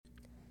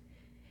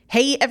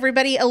Hey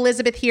everybody,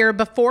 Elizabeth here.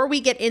 Before we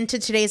get into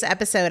today's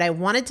episode, I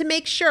wanted to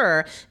make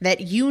sure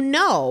that you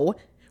know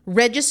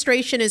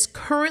registration is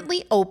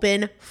currently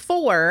open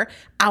for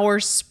our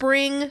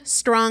Spring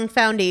Strong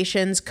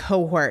Foundations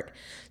cohort.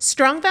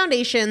 Strong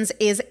Foundations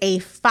is a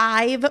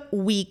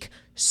 5-week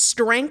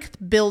strength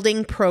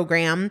building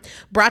program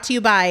brought to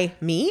you by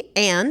me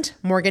and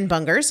Morgan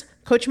Bungers.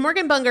 Coach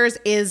Morgan Bungers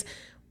is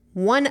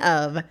one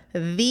of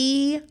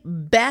the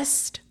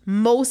best,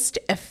 most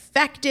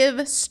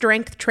effective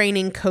strength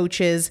training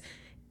coaches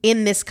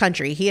in this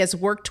country. He has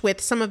worked with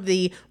some of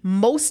the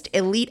most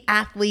elite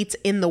athletes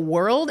in the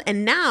world,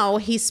 and now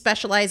he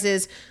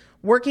specializes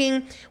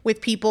working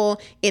with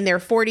people in their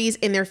 40s,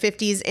 in their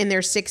 50s, in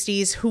their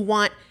 60s who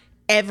want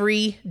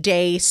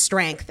everyday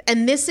strength.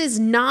 And this is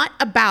not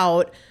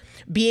about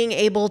being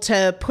able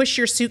to push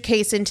your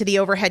suitcase into the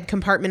overhead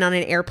compartment on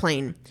an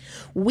airplane.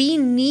 We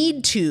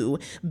need to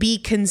be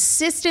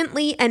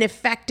consistently and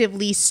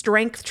effectively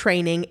strength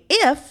training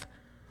if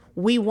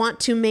we want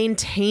to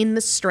maintain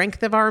the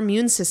strength of our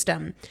immune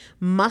system.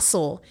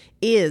 Muscle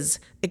is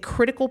a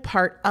critical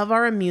part of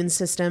our immune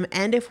system,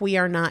 and if we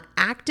are not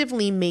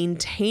actively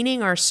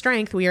maintaining our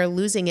strength, we are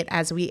losing it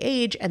as we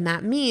age, and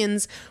that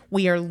means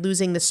we are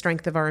losing the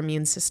strength of our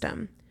immune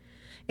system.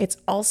 It's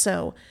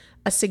also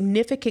a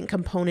significant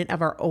component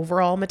of our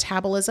overall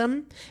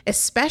metabolism,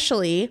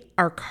 especially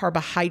our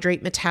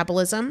carbohydrate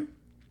metabolism.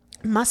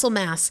 Muscle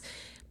mass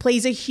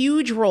plays a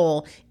huge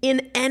role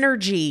in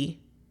energy,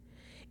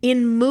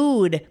 in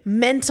mood,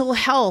 mental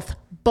health,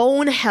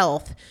 bone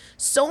health,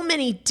 so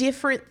many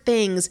different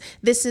things.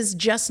 This is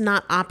just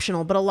not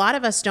optional, but a lot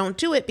of us don't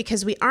do it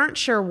because we aren't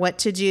sure what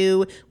to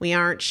do. We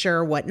aren't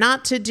sure what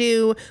not to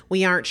do.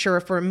 We aren't sure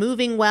if we're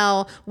moving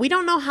well. We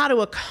don't know how to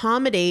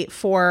accommodate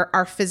for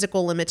our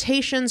physical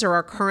limitations or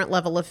our current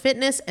level of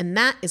fitness, and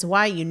that is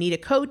why you need a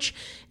coach,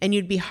 and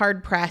you'd be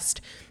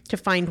hard-pressed to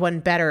find one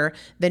better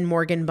than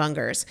Morgan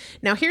Bungers.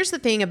 Now, here's the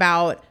thing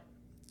about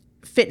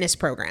fitness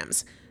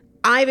programs.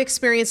 I've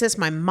experienced this.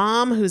 My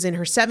mom, who's in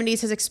her 70s,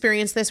 has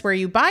experienced this, where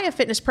you buy a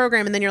fitness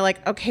program and then you're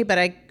like, okay, but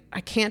I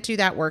can't do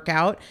that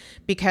workout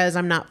because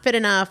I'm not fit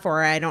enough,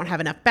 or I don't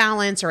have enough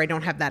balance, or I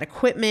don't have that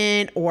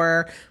equipment,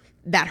 or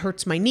that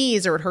hurts my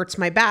knees, or it hurts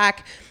my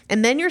back.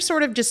 And then you're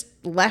sort of just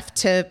left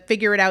to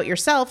figure it out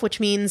yourself, which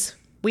means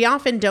we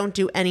often don't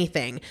do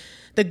anything.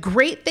 The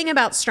great thing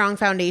about Strong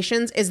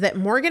Foundations is that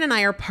Morgan and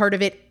I are part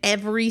of it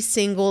every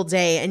single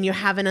day, and you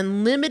have an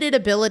unlimited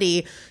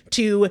ability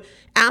to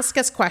ask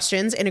us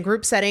questions in a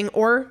group setting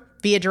or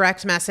via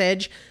direct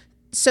message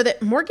so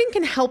that Morgan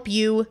can help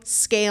you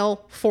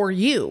scale for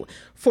you,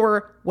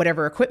 for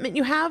whatever equipment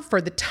you have, for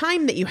the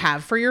time that you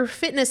have, for your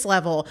fitness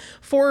level,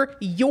 for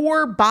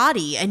your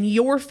body and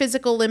your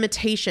physical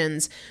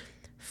limitations.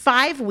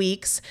 5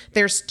 weeks,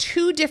 there's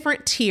 2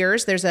 different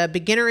tiers. There's a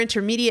beginner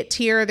intermediate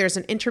tier. There's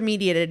an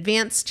intermediate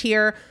advanced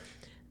tier.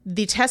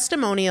 The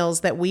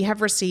testimonials that we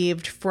have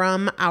received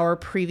from our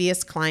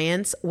previous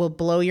clients will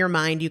blow your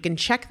mind. You can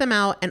check them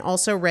out and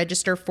also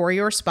register for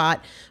your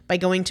spot by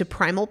going to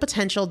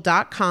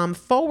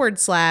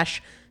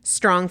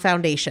primalpotential.com/strong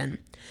foundation.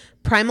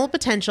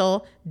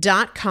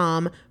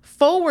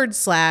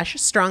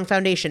 primalpotential.com/strong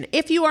foundation.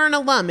 If you are an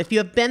alum, if you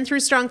have been through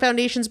Strong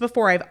Foundations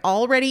before, I've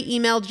already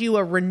emailed you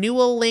a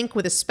renewal link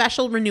with a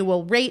special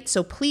renewal rate,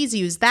 so please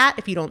use that.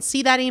 If you don't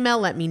see that email,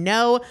 let me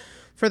know.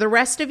 For the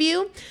rest of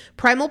you,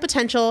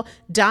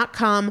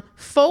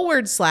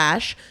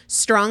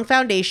 primalpotential.com/strong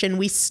foundation.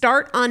 We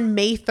start on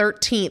May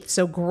 13th,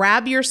 so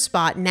grab your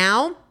spot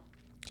now.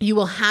 You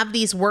will have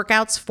these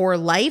workouts for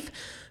life.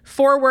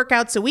 4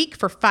 workouts a week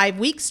for 5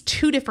 weeks,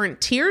 2 different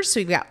tiers. So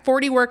you've got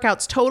 40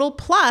 workouts total.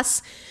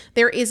 Plus,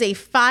 there is a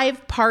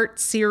 5-part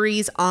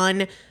series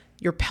on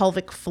your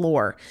pelvic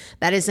floor.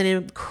 That is an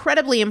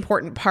incredibly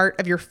important part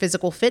of your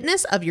physical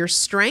fitness, of your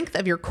strength,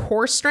 of your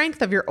core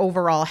strength, of your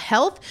overall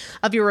health,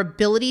 of your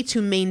ability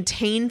to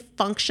maintain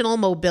functional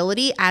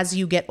mobility as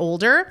you get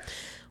older.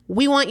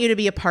 We want you to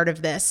be a part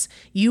of this.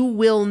 You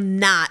will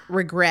not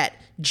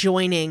regret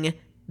joining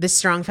the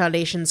Strong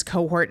Foundations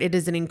cohort. It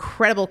is an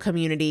incredible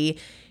community.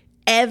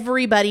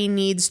 Everybody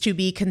needs to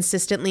be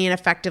consistently and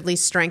effectively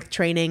strength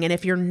training. And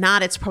if you're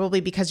not, it's probably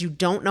because you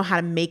don't know how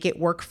to make it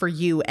work for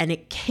you. And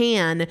it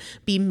can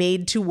be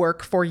made to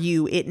work for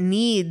you. It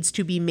needs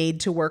to be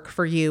made to work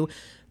for you.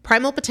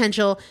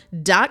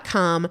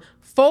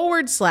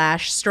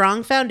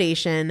 primalpotential.com/strong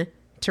foundation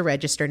to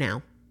register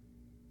now.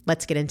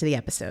 Let's get into the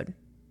episode.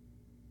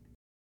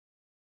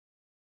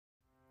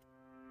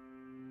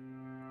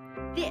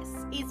 This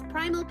is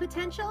Primal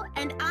Potential,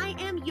 and I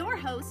am your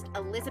host,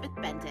 Elizabeth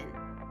Benton.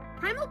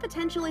 Primal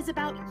Potential is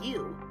about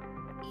you.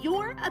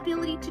 Your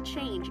ability to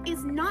change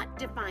is not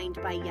defined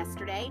by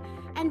yesterday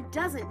and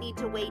doesn't need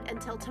to wait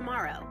until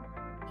tomorrow.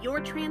 Your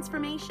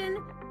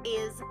transformation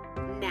is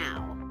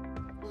now.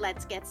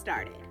 Let's get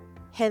started.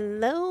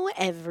 Hello,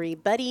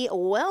 everybody.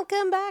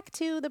 Welcome back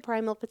to the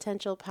Primal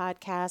Potential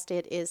podcast.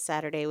 It is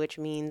Saturday, which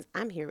means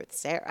I'm here with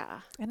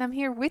Sarah. And I'm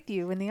here with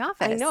you in the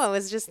office. I know. I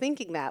was just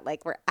thinking that,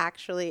 like, we're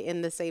actually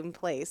in the same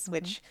place,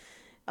 which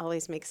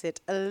always makes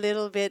it a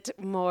little bit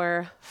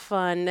more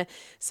fun.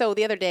 So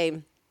the other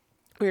day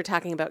we were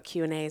talking about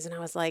Q&As and I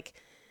was like,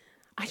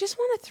 I just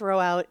want to throw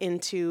out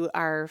into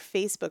our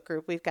Facebook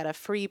group. We've got a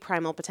free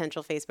Primal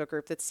Potential Facebook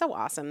group that's so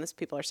awesome. These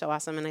people are so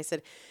awesome. And I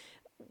said,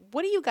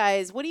 what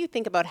do you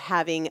think about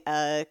having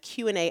a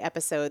Q&A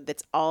episode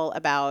that's all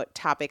about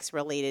topics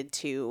related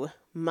to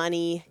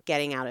money,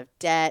 getting out of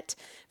debt,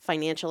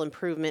 financial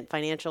improvement,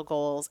 financial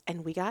goals?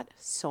 And we got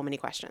so many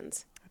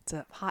questions. It's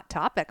a hot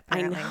topic,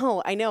 apparently.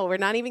 I know. We're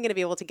not even going to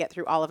be able to get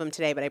through all of them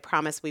today, but I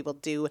promise we will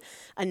do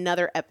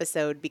another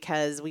episode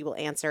because we will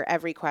answer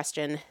every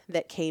question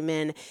that came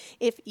in.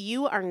 If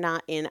you are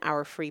not in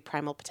our free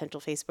Primal Potential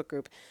Facebook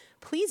group,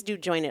 please do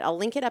join it. I'll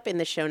link it up in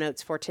the show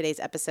notes for today's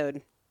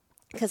episode,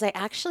 because I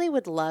actually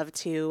would love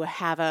to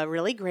have a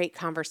really great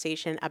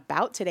conversation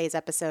about today's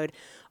episode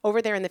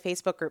over there in the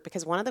Facebook group,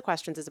 because one of the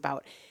questions is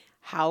about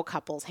how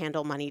couples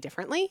handle money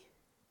differently.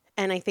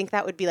 And I think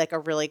that would be like a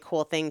really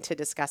cool thing to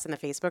discuss in the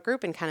Facebook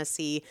group and kind of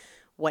see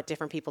what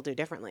different people do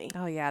differently.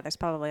 Oh, yeah. There's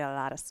probably a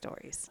lot of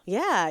stories.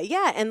 Yeah.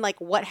 And like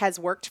what has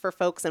worked for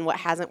folks and what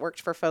hasn't worked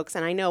for folks.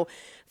 And I know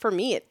for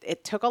me,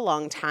 it took a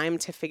long time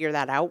to figure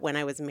that out when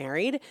I was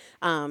married.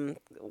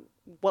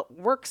 What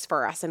works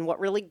for us and what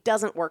really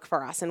doesn't work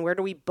for us, and where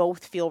do we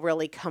both feel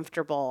really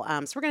comfortable.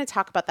 So we're going to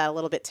talk about that a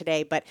little bit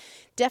today, but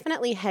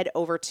definitely head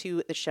over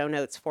to the show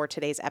notes for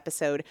today's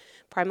episode,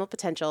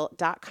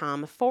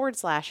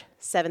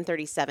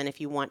 primalpotential.com/737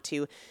 if you want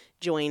to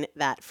join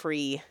that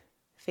free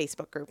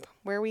Facebook group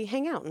where we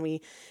hang out and we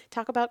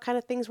talk about kind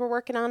of things we're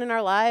working on in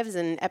our lives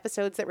and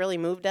episodes that really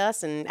moved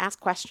us and ask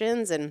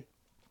questions, and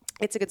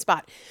it's a good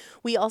spot.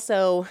 We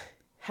also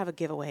have a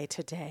giveaway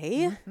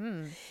today.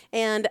 Mm-hmm.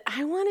 And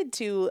I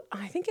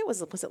think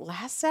was it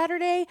last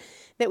Saturday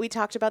that we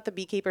talked about the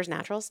Beekeepers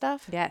Natural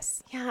stuff?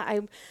 Yes. Yeah,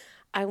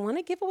 I want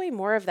to give away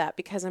more of that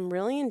because I'm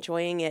really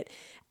enjoying it.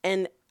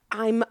 And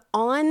I'm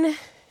on,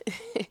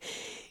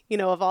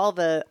 of all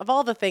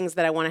the things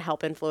that I want to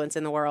help influence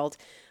in the world,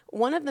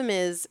 one of them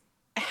is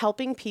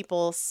helping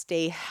people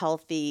stay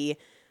healthy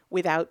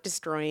without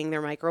destroying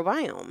their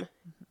microbiome.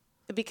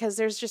 Because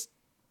there's just,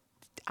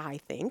 I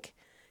think,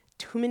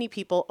 too many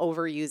people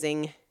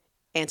overusing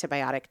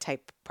antibiotic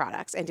type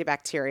products,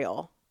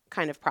 antibacterial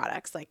kind of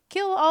products, like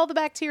kill all the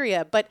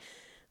bacteria, but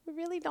we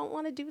really don't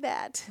want to do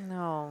that.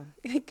 No.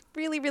 Like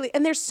really, really.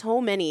 And there's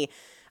so many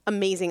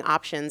amazing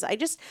options. I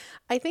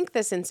think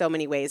this in so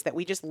many ways that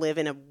we just live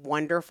in a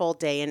wonderful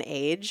day and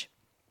age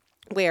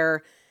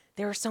where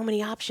there are so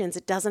many options.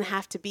 It doesn't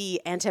have to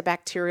be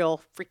antibacterial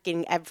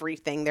freaking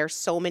everything. There's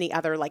so many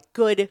other like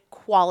good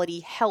quality,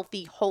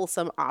 healthy,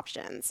 wholesome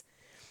options.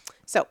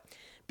 So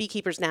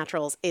Beekeepers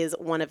Naturals is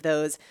one of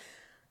those.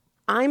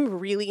 I'm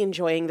really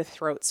enjoying the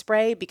throat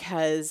spray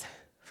because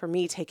for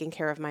me, taking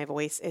care of my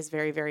voice is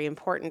very, very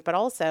important, but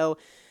also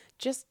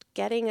just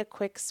getting a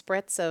quick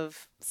spritz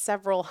of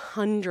several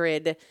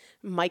hundred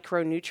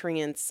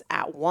micronutrients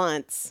at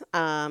once.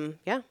 I'm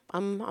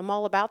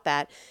all about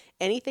that.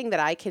 Anything that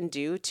I can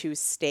do to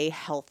stay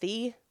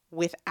healthy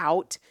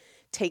without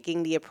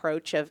taking the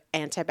approach of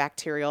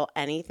antibacterial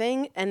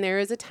anything. And there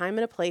is a time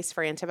and a place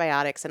for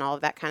antibiotics and all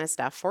of that kind of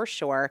stuff for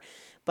sure.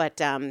 But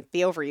the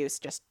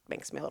overuse just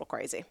makes me a little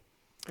crazy.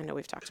 I know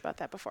we've talked about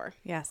that before.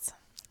 Yes.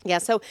 Yeah.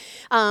 So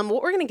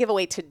what we're going to give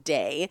away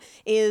today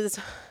is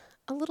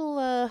a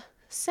little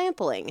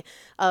sampling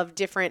of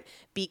different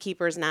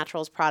Beekeepers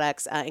Naturals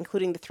products,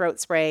 including the throat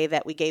spray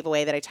that we gave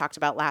away that I talked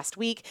about last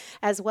week,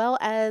 as well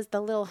as the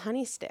little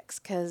honey sticks,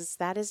 because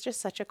that is just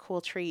such a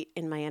cool treat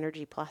in my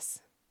Energy Plus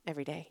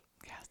every day.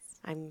 Yes.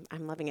 I'm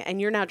loving it. And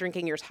you're now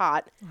drinking yours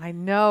hot. I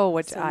know,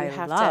 which I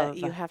love.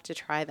 You have to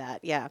try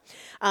that. Yeah.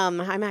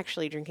 I'm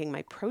actually drinking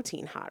my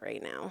protein hot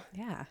right now.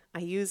 Yeah. I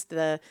used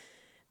the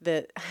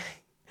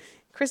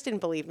Chris didn't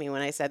believe me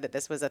when I said that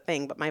this was a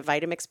thing, but my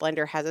Vitamix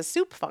blender has a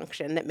soup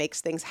function that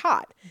makes things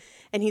hot.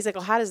 And he's like,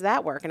 well, how does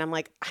that work? And I'm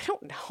like, I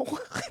don't know.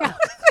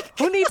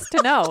 Who needs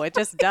to know? It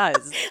just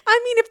does.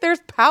 I mean, if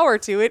there's power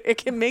to it, it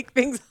can make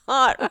things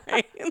hot,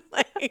 right?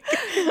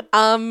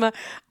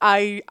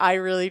 I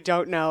really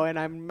don't know, and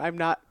I'm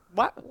not.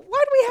 Why do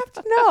we have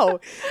to know?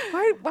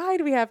 Why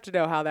do we have to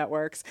know how that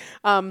works?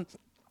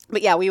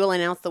 But yeah, we will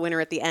announce the winner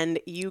at the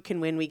end. You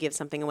can win. We give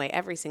something away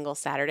every single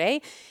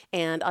Saturday,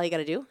 and all you got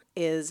to do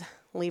is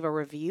leave a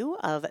review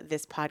of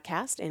this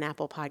podcast in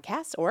Apple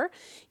Podcasts, or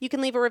you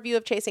can leave a review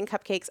of Chasing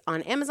Cupcakes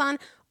on Amazon,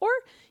 or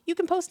you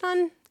can post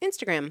on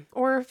Instagram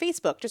or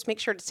Facebook. Just make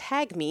sure to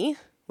tag me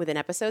with an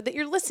episode that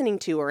you're listening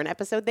to or an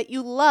episode that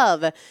you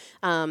love,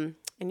 and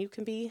you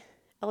can be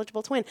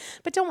eligible to win.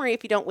 But don't worry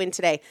if you don't win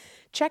today.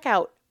 Check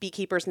out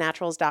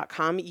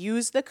beekeepersnaturals.com.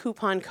 Use the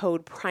coupon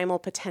code Primal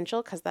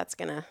Potential because that's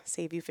going to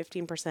save you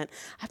 15%.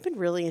 I've been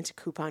really into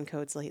coupon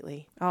codes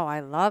lately. Oh, I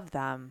love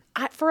them.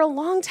 For a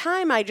long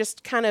time, I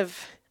just kind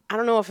of, I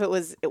don't know if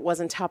it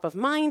wasn't top of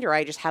mind or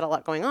I just had a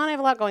lot going on. I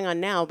have a lot going on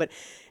now, but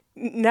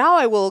now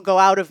I will go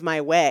out of my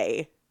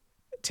way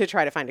to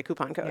try to find a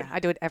coupon code. Yeah, I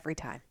do it every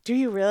time. Do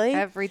you really?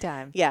 Every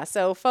time. Yeah.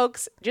 So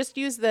folks, just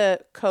use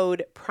the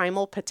code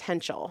Primal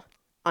Potential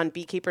on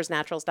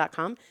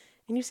beekeepersnaturals.com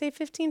and you save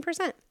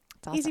 15%.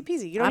 Awesome. Easy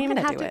peasy. You don't I'm even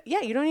gonna have do to. it.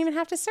 Yeah, you don't even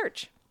have to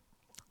search.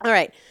 All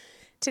right.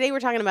 Today we're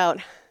talking about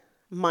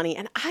money,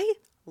 and I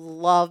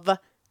love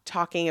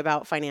talking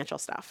about financial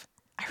stuff.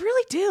 I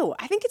really do.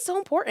 I think it's so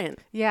important.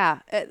 Yeah.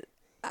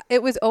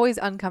 It was always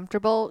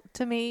uncomfortable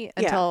to me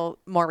until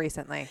more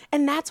recently.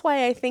 And that's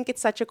why I think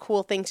it's such a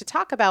cool thing to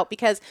talk about,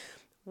 because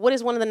what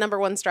is one of the number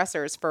one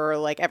stressors for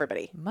like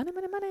everybody? Money,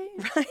 money, money.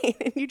 Right.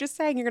 And you just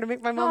saying you're going to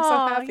make my mom so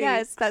happy.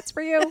 Yes, that's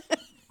for you.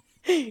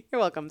 You're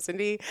welcome,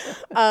 Cindy.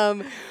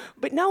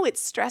 But no, it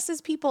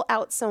stresses people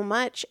out so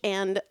much.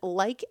 And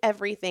like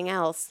everything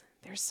else,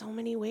 there's so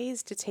many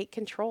ways to take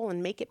control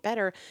and make it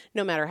better,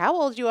 no matter how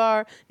old you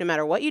are, no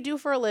matter what you do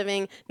for a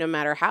living, no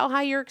matter how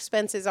high your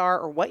expenses are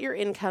or what your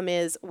income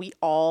is. We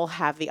all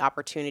have the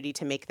opportunity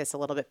to make this a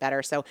little bit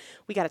better. So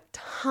we got a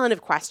ton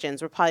of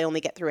questions. We'll probably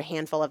only get through a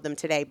handful of them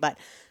today, but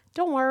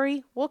don't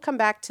worry, we'll come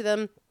back to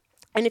them.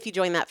 And if you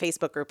join that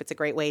Facebook group, it's a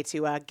great way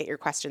to get your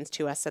questions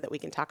to us so that we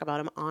can talk about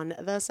them on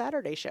the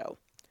Saturday show.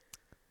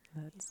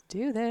 Let's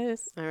do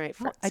this. All right.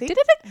 I did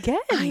it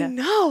again. I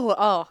know.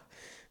 Oh,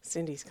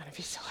 Cindy's going to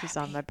be so She's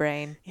happy. on my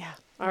brain. Yeah.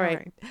 All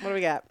right. What do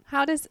we got?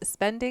 How does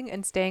spending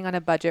and staying on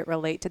a budget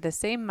relate to the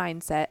same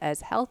mindset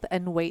as health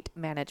and weight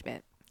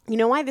management? You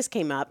know why this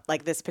came up,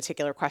 like this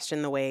particular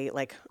question, the way,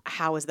 like,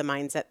 how is the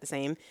mindset the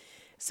same?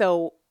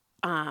 So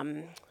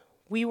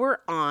we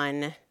were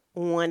on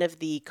one of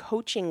the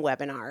coaching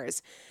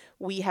webinars.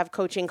 We have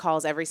coaching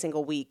calls every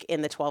single week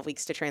in the 12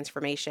 Weeks to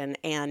Transformation.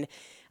 And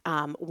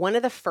one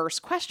of the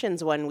first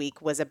questions one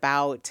week was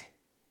about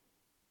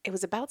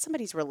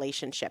somebody's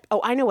relationship.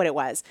 Oh, I know what it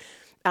was.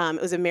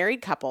 It was a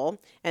married couple,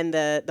 and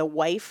the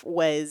wife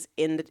is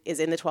in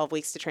the 12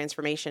 Weeks to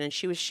Transformation, and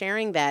she was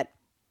sharing that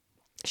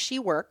she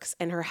works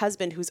and her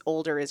husband, who's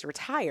older, is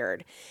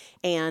retired,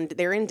 and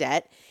they're in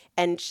debt,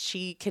 and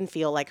she can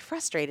feel like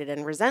frustrated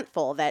and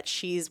resentful that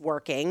she's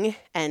working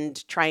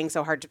and trying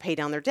so hard to pay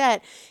down their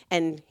debt,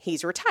 and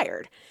he's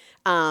retired.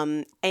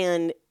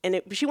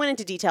 She went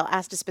into detail,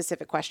 asked a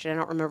specific question. I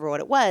don't remember what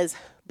it was,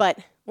 but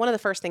one of the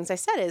first things I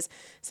said is,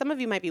 some of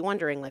you might be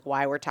wondering like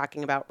why we're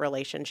talking about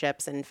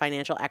relationships and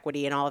financial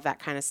equity and all of that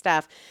kind of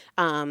stuff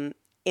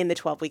in the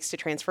 12 Weeks to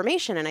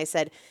Transformation. And I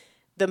said,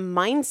 the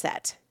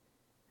mindset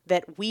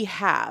that we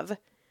have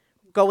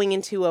going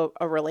into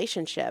a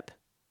relationship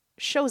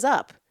shows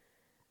up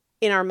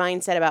in our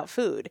mindset about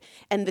food,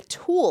 and the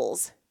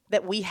tools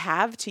that we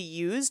have to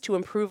use to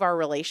improve our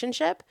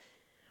relationship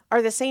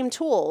are the same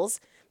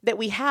tools that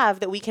we have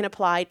that we can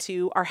apply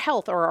to our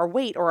health or our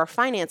weight or our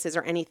finances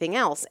or anything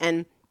else.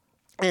 And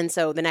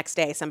so the next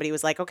day somebody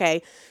was like,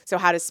 okay, so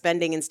how does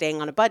spending and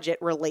staying on a budget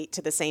relate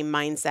to the same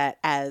mindset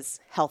as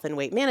health and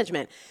weight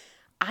management?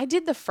 I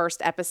did the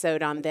first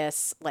episode on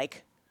this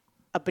like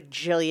a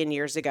bajillion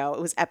years ago. It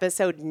was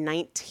episode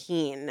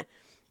 19.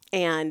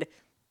 And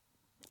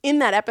in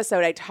that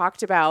episode, I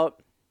talked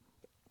about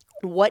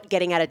what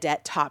getting out of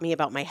debt taught me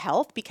about my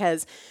health,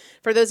 because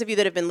for those of you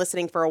that have been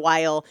listening for a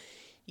while,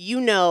 you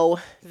know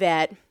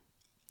that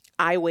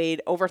I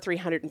weighed over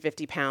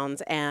 350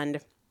 pounds.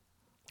 And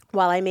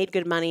while I made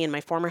good money and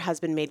my former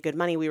husband made good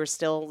money, we were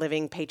still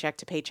living paycheck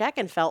to paycheck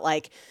and felt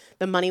like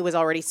the money was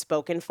already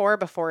spoken for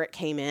before it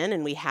came in.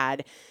 And we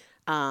had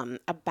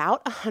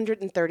about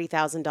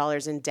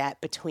 $130,000 in debt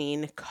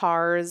between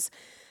cars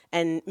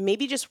and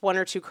maybe just one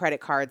or two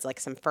credit cards, like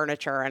some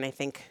furniture, and I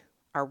think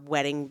our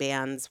wedding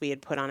bands we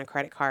had put on a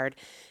credit card,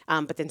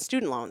 but then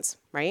student loans,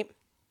 right?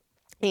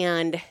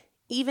 And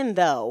even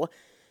though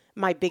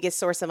my biggest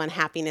source of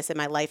unhappiness in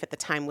my life at the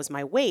time was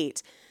my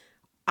weight,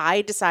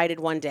 I decided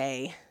one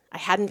day, I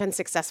hadn't been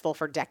successful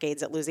for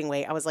decades at losing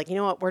weight. I was like, you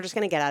know what, we're just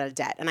going to get out of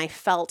debt. And I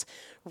felt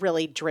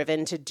really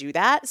driven to do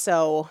that.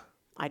 So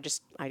I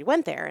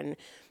went there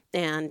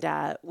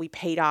and we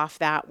paid off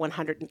that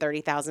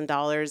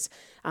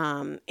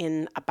 $130,000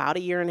 in about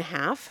a year and a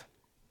half.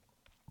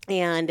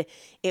 And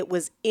it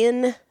was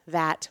in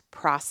that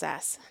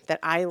process that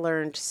I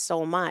learned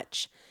so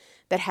much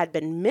that had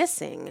been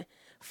missing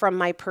from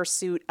my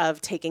pursuit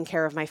of taking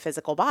care of my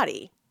physical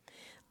body.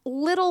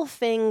 Little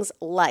things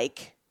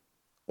like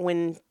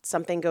when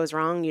something goes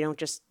wrong, you don't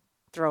just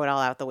throw it all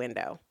out the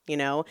window. You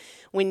know,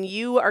 when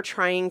you are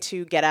trying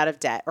to get out of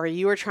debt or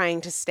you are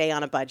trying to stay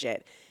on a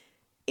budget,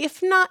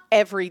 if not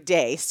every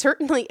day,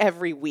 certainly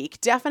every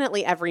week,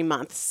 definitely every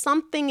month,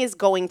 something is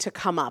going to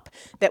come up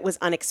that was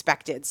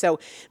unexpected. So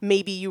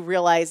maybe you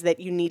realize that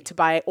you need to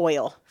buy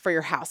oil for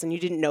your house and you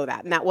didn't know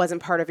that, and that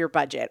wasn't part of your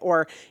budget,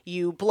 or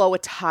you blow a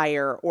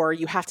tire, or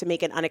you have to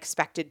make an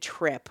unexpected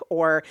trip,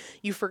 or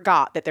you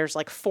forgot that there's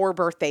like 4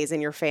 birthdays in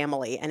your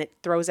family and it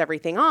throws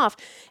everything off.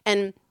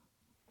 And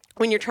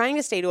when you're trying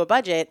to stay to a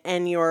budget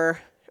and you're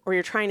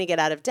trying to get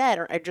out of debt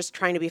or just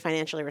trying to be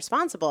financially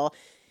responsible,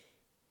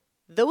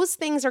 those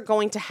things are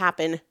going to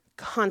happen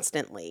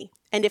constantly.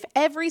 And if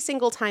every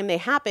single time they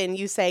happen,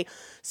 you say,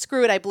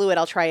 screw it, I blew it,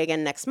 I'll try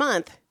again next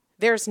month,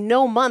 there's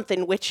no month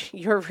in which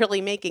you're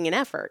really making an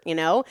effort, you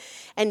know?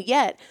 And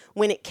yet,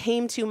 when it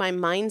came to my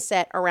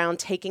mindset around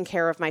taking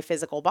care of my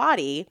physical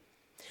body,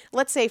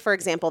 let's say, for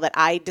example, that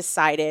I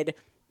decided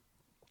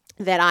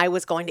that I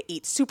was going to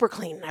eat super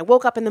clean. And I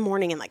woke up in the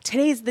morning and like,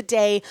 today's the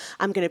day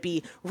I'm going to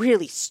be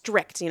really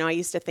strict. You know, I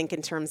used to think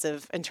in terms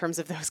of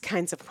those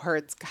kinds of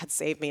words. God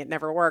save me, it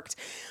never worked.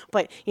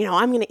 But, you know,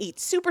 I'm going to eat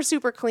super,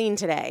 super clean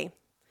today.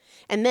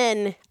 And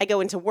then I go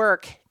into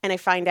work and I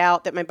find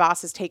out that my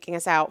boss is taking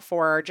us out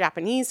for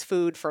Japanese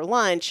food for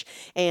lunch.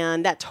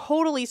 And that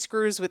totally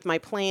screws with my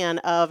plan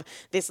of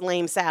this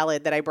lame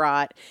salad that I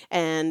brought.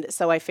 And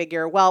so I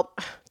figure, well,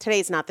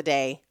 today's not the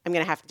day. I'm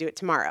going to have to do it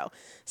tomorrow.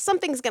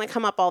 Something's going to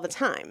come up all the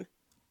time.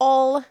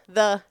 All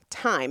the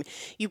time.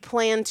 You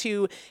plan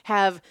to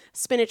have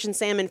spinach and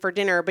salmon for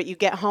dinner, but you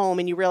get home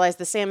and you realize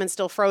the salmon's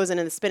still frozen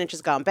and the spinach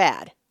has gone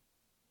bad.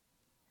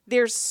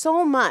 There's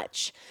so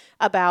much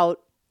about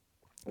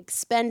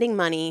spending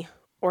money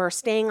or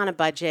staying on a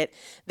budget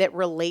that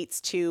relates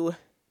to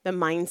the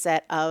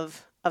mindset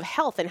of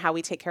health and how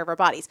we take care of our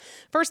bodies.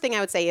 First thing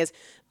I would say is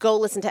go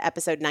listen to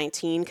episode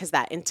 19 because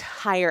that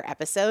entire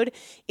episode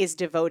is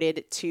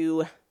devoted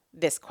to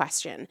this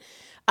question.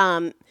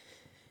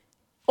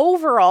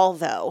 Overall,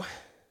 though,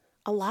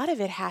 a lot of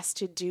it has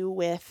to do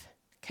with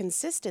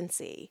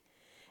consistency.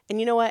 And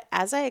you know what?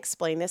 As I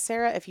explain this,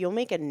 Sarah, if you'll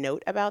make a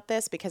note about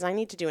this, because I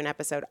need to do an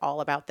episode all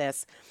about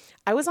this.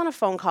 I was on a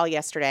phone call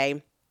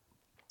yesterday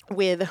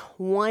with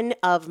one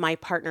of my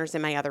partners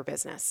in my other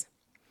business.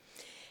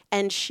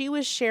 And she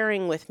was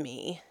sharing with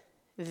me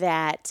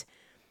that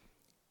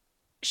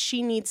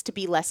she needs to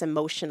be less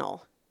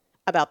emotional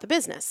about the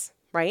business,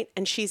 right?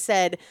 And she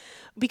said,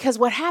 because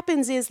what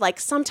happens is like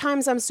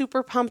sometimes I'm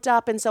super pumped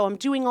up and so I'm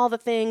doing all the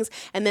things.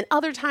 And then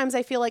other times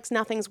I feel like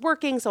nothing's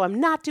working, so I'm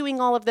not doing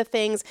all of the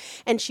things.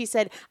 And she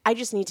said, I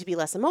just need to be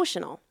less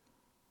emotional.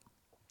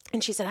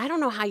 And she said, I don't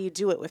know how you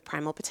do it with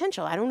Primal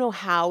Potential. I don't know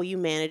how you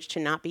manage to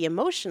not be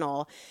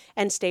emotional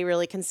and stay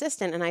really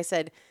consistent. And I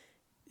said,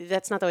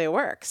 that's not the way it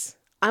works.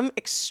 I'm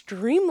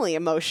extremely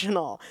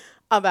emotional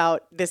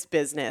about this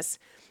business.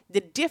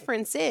 The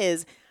difference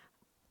is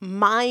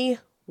my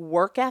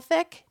work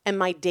ethic and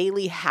my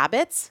daily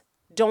habits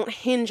don't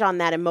hinge on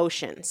that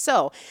emotion.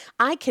 So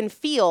I can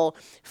feel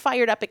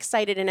fired up,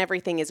 excited, and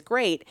everything is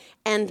great.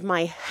 And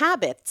my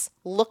habits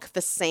look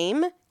the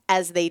same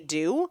as they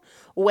do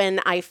when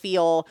I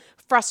feel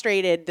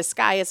frustrated, the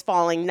sky is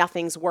falling,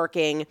 nothing's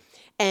working.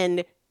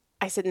 And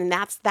I said, and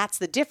that's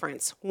the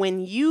difference.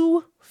 When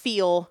you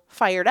feel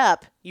fired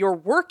up, your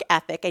work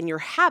ethic and your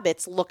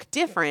habits look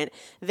different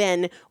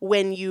than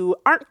when you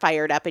aren't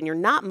fired up and you're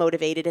not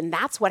motivated. And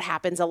that's what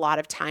happens a lot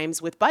of times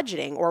with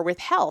budgeting or with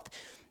health.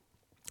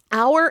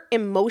 Our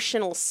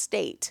emotional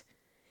state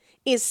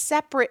is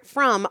separate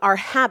from our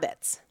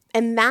habits.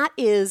 And that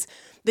is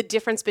the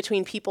difference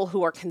between people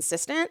who are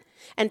consistent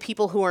and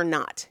people who are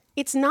not.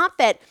 It's not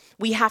that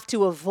we have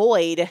to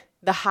avoid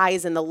the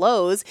highs and the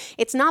lows.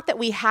 It's not that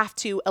we have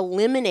to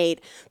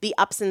eliminate the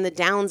ups and the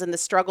downs and the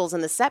struggles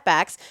and the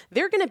setbacks.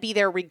 They're going to be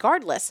there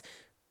regardless.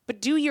 But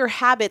do your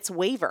habits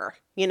waver?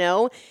 You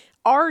know,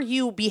 are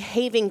you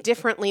behaving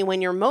differently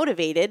when you're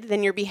motivated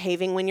than you're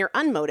behaving when you're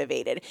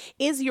unmotivated?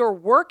 Is your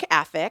work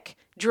ethic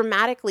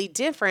dramatically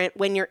different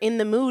when you're in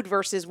the mood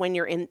versus when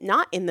you're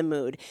not in the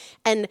mood?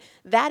 And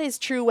that is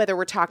true whether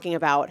we're talking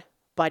about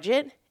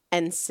budget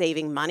and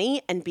saving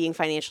money and being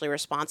financially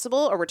responsible,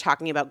 or we're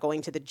talking about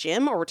going to the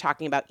gym, or we're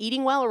talking about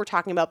eating well, or we're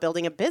talking about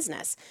building a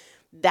business.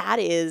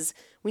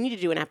 We need to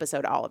do an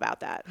episode all about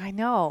that. I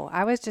know.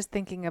 I was just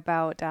thinking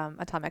about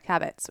Atomic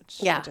Habits,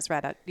 which I just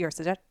read out your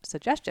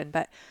suggestion.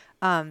 But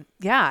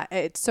yeah,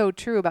 it's so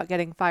true about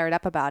getting fired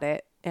up about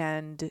it.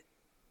 And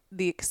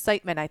the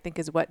excitement, I think,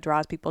 is what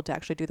draws people to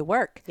actually do the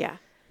work. Yeah.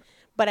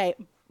 But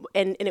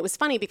and it was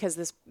funny because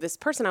this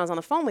person I was on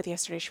the phone with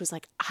yesterday, she was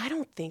like, I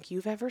don't think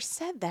you've ever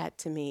said that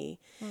to me.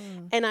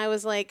 And I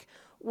was like,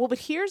 well, but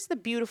here's the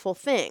beautiful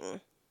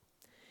thing.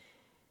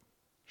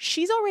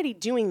 She's already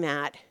doing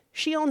that.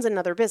 She owns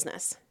another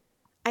business.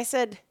 I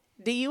said,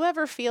 do you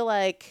ever feel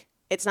like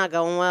it's not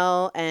going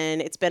well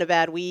and it's been a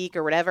bad week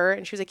or whatever?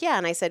 And she was like, yeah.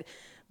 And I said,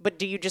 but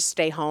do you just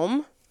stay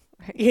home?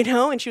 You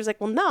know? And she was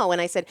like, well, no.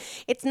 And I said,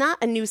 it's not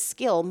a new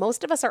skill.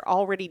 Most of us are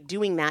already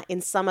doing that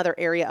in some other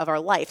area of our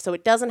life. So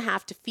it doesn't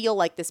have to feel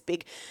like this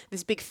big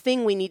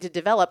thing we need to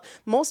develop.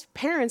 Most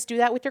parents do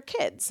that with their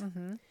kids.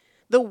 Mm-hmm.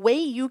 The way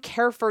you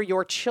care for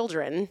your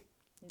children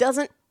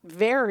doesn't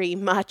vary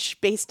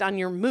much based on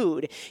your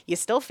mood. You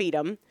still feed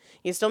them.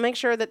 You still make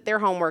sure that their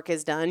homework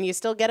is done. You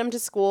still get them to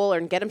school or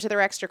get them to their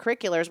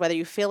extracurriculars, whether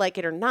you feel like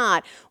it or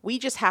not. We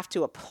just have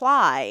to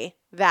apply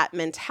that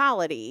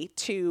mentality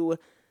to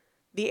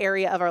the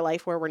area of our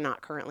life where we're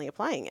not currently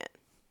applying it.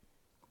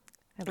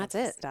 That's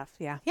it. Stuff.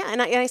 Yeah. Yeah.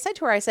 And I said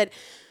to her, I said,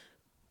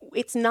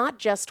 it's not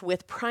just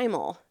with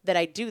Primal that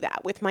I do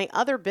that. With my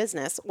other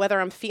business, whether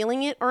I'm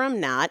feeling it or I'm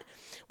not,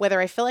 whether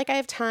I feel like I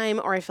have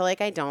time or I feel like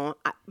I don't,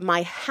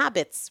 my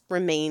habits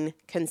remain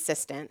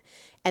consistent.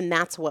 And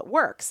that's what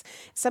works.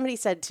 Somebody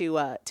said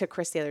to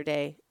Chris the other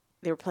day,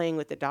 they were playing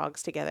with the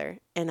dogs together.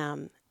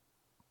 And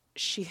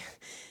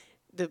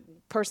the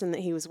person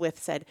that he was with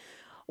said,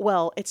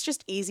 well, it's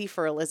just easy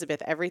for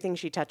Elizabeth. Everything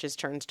she touches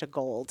turns to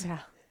gold. Yeah.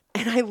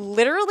 And I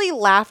literally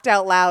laughed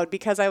out loud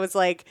because I was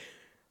like,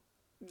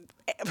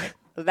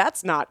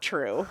 That's not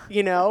true.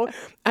 You know,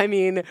 I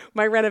mean,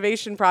 my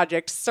renovation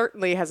project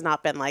certainly has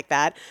not been like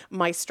that.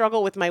 My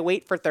struggle with my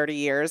weight for 30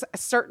 years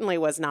certainly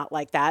was not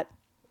like that.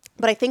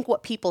 But I think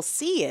what people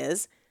see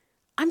is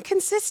I'm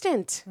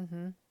consistent.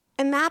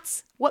 And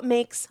that's what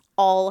makes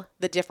all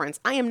the difference.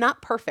 I am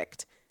not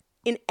perfect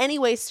in any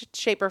way,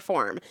 shape, or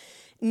form,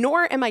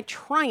 nor am I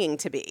trying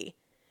to be.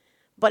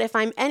 But if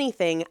I'm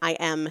anything, I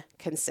am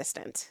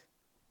consistent.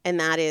 And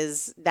that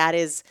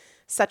is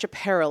such a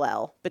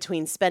parallel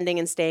between spending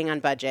and staying on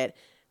budget,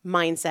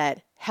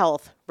 mindset,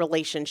 health,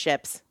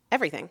 relationships,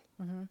 everything.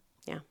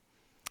 Yeah.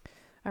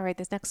 All right.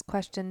 This next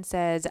question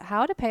says,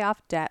 how to pay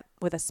off debt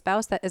with a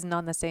spouse that isn't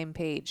on the same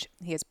page.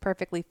 He is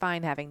perfectly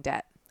fine having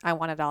debt. I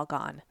want it all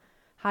gone.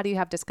 How do you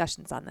have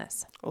discussions on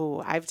this?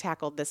 Oh, I've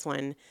tackled this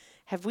one.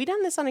 Have we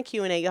done this on a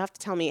Q&A? You'll have to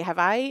tell me. Have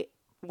I,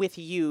 with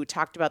you,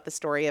 talked about the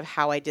story of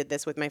how I did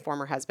this with my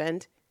former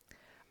husband?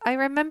 I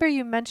remember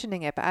you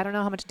mentioning it, but I don't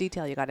know how much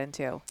detail you got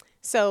into.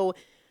 So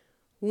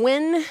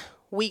when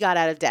we got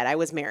out of debt, I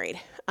was married.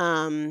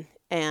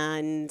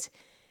 And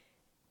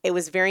it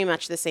was very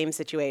much the same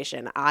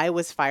situation. I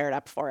was fired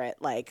up for it,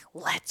 like,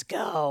 let's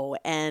go.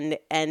 And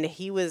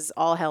he was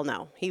all hell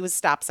no. He was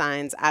stop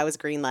signs. I was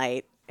green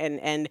light.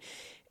 And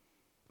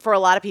for a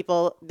lot of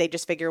people, they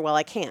just figure, well,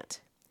 I can't.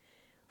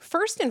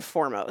 First and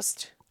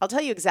foremost, I'll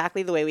tell you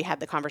exactly the way we had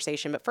the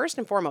conversation, but first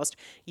and foremost,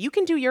 you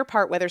can do your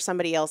part whether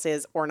somebody else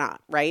is or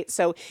not, right?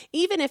 So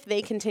even if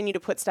they continue to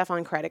put stuff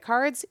on credit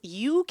cards,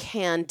 you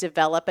can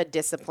develop a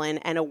discipline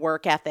and a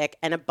work ethic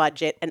and a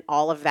budget and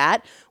all of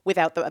that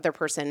without the other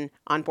person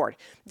on board.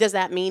 Does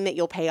that mean that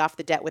you'll pay off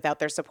the debt without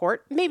their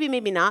support? Maybe,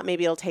 maybe not.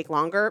 Maybe it'll take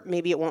longer.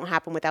 Maybe it won't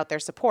happen without their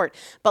support.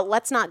 But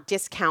let's not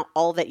discount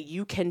all that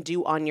you can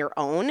do on your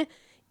own,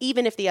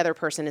 even if the other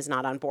person is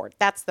not on board.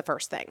 That's the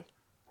first thing.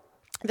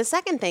 The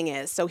second thing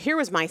is, so here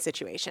was my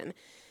situation.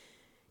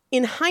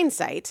 In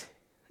hindsight,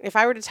 if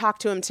I were to talk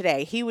to him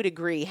today, he would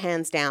agree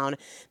hands down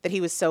that he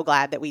was so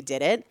glad that we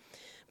did it.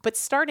 But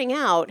starting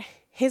out,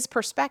 his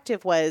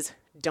perspective was,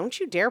 don't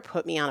you dare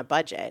put me on a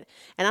budget.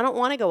 And I don't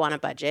want to go on a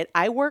budget.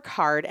 I work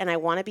hard and I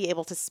want to be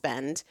able to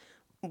spend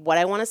what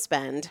I want to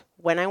spend,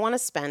 when I want to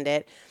spend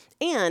it.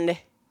 And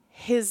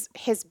his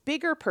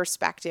bigger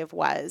perspective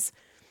was,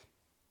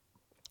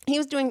 he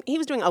was doing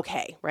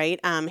okay, right?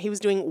 He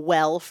was doing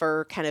well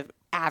for kind of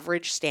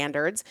average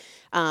standards,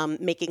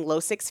 making low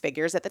six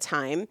figures at the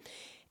time.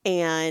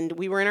 And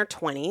we were in our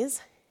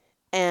 20s.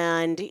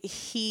 And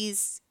he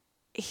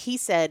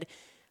said,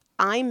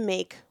 I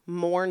make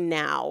more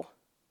now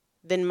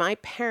than my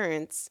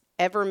parents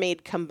ever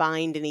made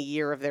combined in a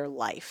year of their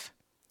life.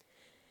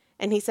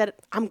 And he said,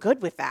 I'm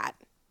good with that.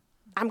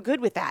 I'm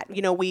good with that.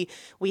 You know, we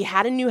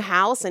had a new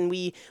house and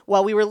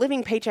while we were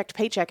living paycheck to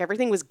paycheck,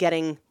 everything was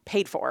getting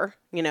paid for.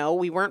 You know,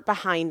 we weren't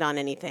behind on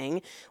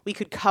anything. We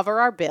could cover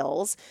our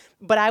bills,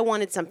 but I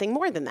wanted something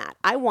more than that.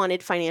 I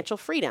wanted financial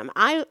freedom.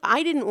 I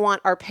didn't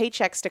want our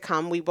paychecks to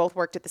come. We both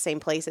worked at the same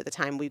place at the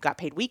time. We got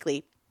paid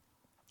weekly.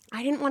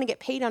 I didn't want to get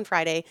paid on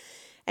Friday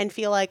and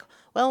feel like,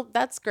 well,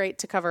 that's great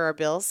to cover our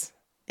bills.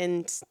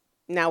 And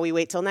now we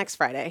wait till next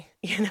Friday.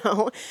 You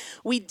know,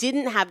 we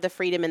didn't have the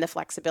freedom and the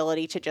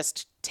flexibility to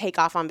just take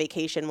off on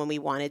vacation when we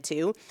wanted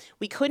to.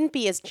 We couldn't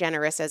be as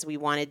generous as we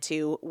wanted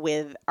to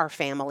with our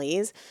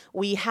families.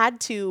 We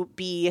had to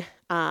be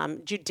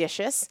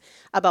judicious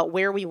about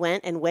where we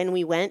went and when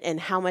we went and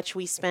how much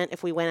we spent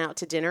if we went out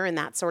to dinner and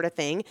that sort of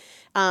thing.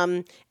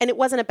 And it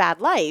wasn't a bad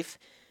life,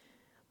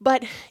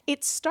 but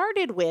it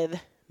started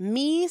with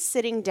me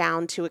sitting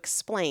down to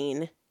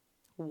explain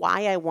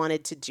why I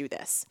wanted to do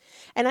this.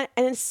 And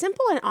as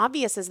simple and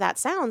obvious as that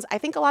sounds, I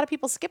think a lot of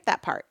people skip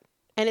that part.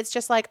 And it's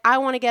just like, I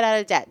want to get out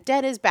of debt.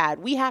 Debt is bad.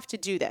 We have to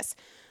do this.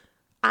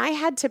 I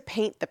had to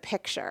paint the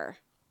picture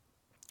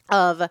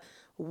of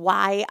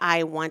why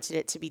I wanted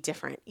it to be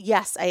different.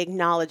 Yes, I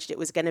acknowledged it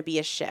was going to be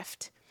a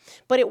shift.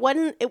 But it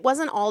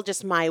wasn't all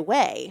just my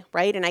way,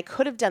 right? And I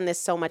could have done this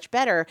so much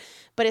better.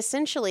 But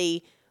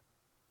essentially,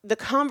 the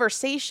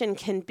conversation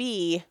can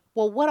be,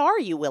 well, what are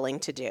you willing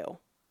to do?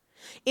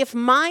 If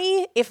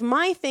my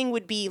thing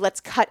would be, let's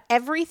cut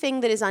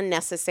everything that is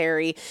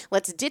unnecessary,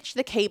 let's ditch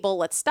the cable,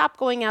 let's stop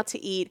going out to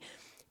eat,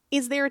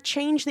 is there a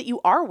change that you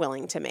are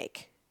willing to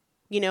make?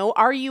 You know,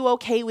 are you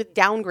okay with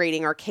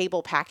downgrading our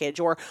cable package?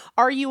 Or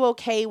are you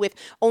okay with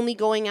only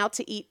going out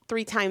to eat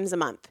 3 times a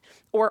month?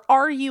 Or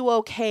are you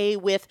okay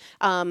with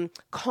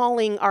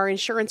calling our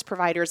insurance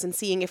providers and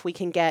seeing if we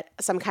can get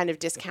some kind of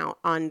discount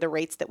on the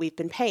rates that we've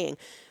been paying?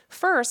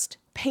 First,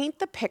 paint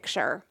the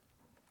picture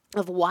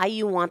of why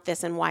you want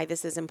this and why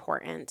this is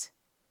important.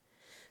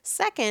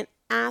 Second,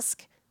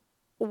 ask,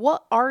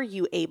 what are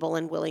you able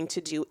and willing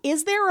to do?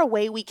 Is there a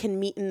way we can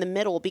meet in the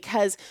middle?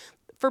 Because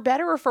for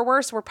better or for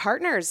worse, we're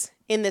partners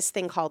in this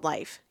thing called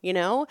life, you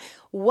know?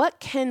 What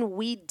can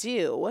we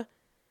do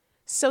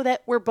so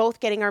that we're both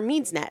getting our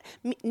needs met?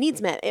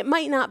 It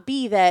might not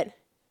be that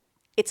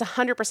it's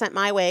 100%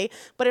 my way,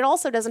 but it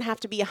also doesn't have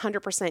to be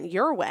 100%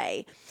 your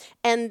way.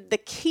 And the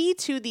key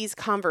to these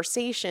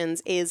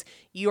conversations is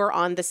you're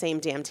on the same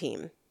damn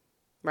team.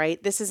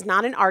 right? This is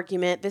not an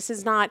argument.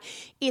 It's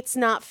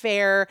not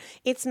fair.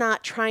 It's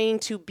not trying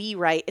to be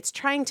right. It's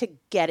trying to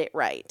get it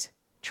right.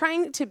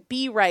 Trying to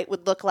be right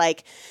would look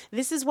like,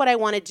 this is what I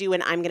want to do,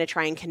 and I'm going to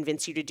try and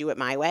convince you to do it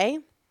my way.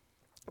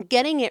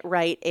 Getting it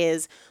right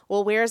is,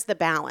 well, where's the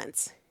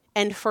balance?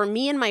 And for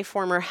me and my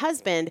former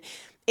husband,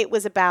 it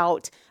was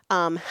about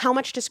how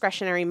much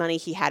discretionary money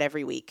he had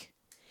every week.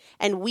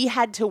 And we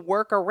had to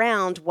work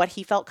around what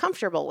he felt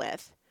comfortable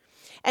with.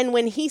 And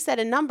when he said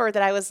a number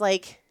that I was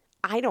like,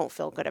 I don't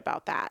feel good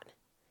about that.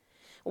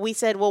 We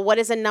said, well, what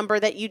is a number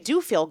that you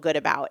do feel good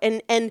about?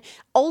 And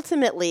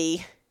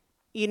ultimately,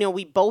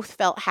 we both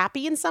felt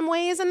happy in some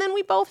ways, and then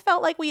we both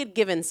felt like we had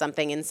given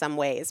something in some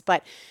ways.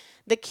 But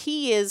the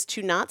key is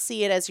to not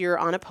see it as you're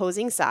on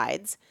opposing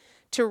sides,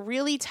 to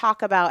really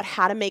talk about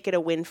how to make it a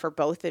win for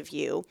both of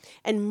you,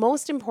 and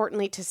most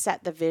importantly, to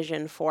set the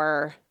vision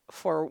for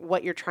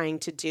what you're trying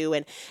to do.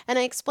 And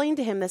I explained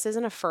to him, this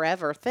isn't a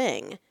forever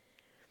thing.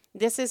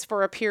 This is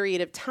for a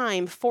period of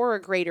time for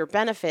a greater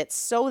benefit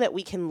so that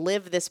we can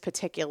live this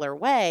particular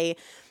way.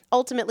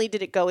 Ultimately,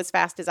 did it go as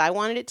fast as I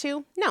wanted it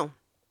to? No.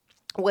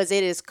 Was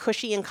it as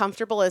cushy and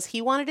comfortable as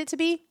he wanted it to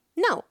be?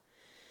 No.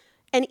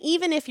 And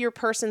even if your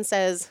person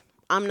says,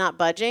 I'm not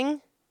budging,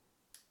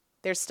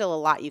 there's still a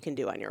lot you can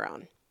do on your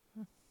own.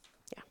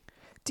 Yeah.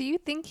 Do you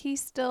think he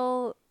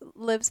still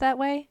lives that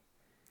way?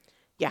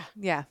 Yeah.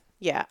 Yeah.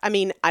 Yeah. I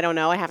mean, I don't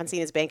know. I haven't seen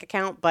his bank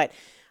account, but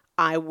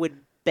I would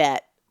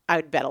bet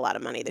a lot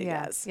of money that he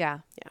does. Yeah.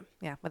 Yeah.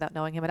 Yeah. Without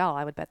knowing him at all,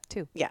 I would bet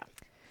too. Yeah.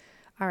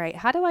 All right.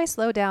 How do I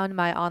slow down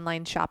my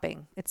online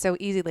shopping? It's so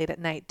easy late at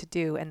night to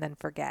do and then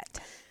forget.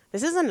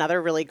 This is another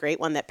really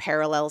great one that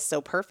parallels so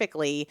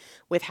perfectly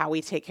with how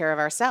we take care of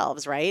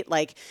ourselves, right?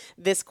 Like,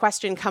 this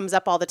question comes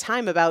up all the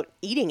time about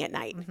eating at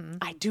night. Mm-hmm.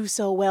 I do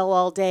so well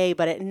all day,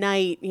 but at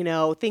night,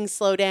 things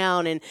slow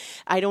down and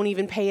I don't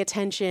even pay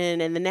attention.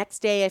 And the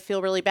next day I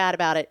feel really bad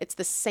about it. It's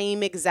the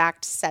same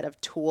exact set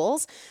of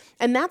tools.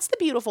 And that's the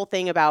beautiful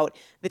thing about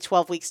the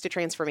 12 weeks to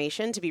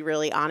transformation, to be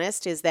really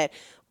honest, is that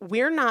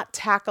we're not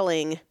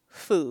tackling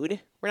food.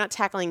 We're not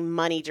tackling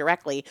money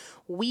directly.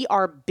 We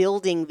are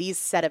building these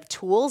set of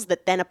tools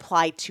that then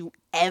apply to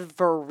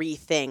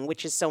everything,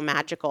 which is so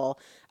magical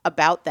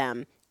about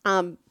them.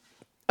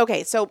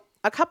 Okay, so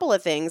a couple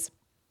of things.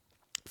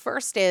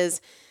 First is,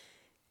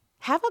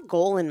 have a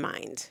goal in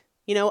mind.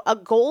 A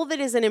goal that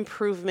is an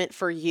improvement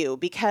for you,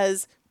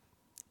 because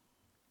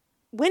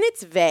when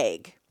it's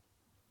vague,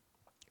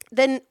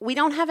 then we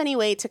don't have any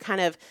way to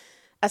kind of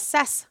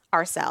assess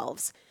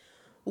ourselves.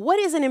 What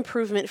is an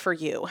improvement for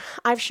you?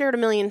 I've shared a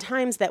million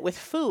times that with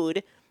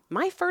food,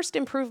 my first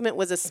improvement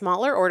was a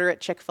smaller order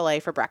at Chick-fil-A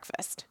for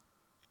breakfast.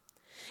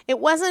 It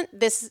wasn't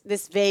this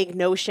vague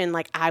notion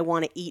like, I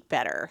want to eat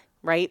better,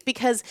 right?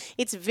 Because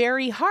it's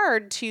very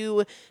hard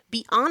to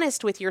be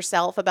honest with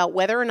yourself about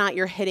whether or not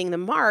you're hitting the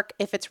mark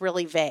if it's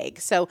really vague.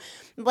 So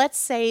let's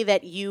say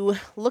that you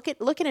look at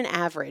an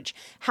average.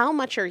 How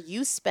much are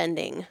you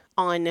spending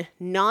on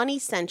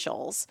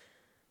non-essentials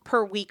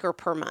per week or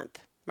per month,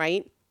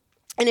 right?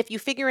 And if you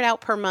figure it out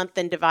per month,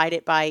 then divide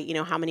it by,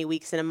 how many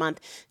weeks in a month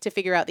to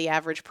figure out the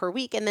average per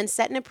week, and then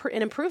set an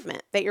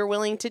improvement that you're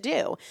willing to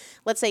do.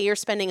 Let's say you're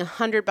spending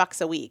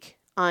 $100 a week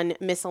on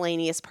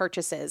miscellaneous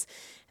purchases.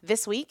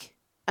 This week,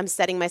 I'm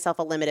setting myself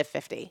a limit of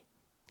 50.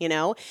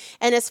 And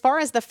as far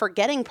as the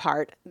forgetting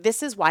part,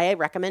 this is why I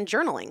recommend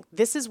journaling.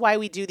 This is why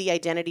we do the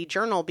identity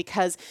journal,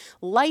 because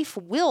life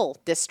will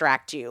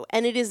distract you.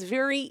 And it is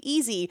very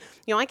easy.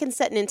 I can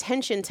set an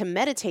intention to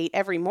meditate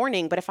every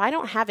morning, but if I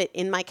don't have it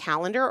in my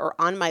calendar or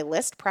on my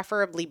list,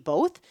 preferably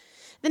both,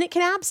 then it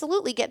can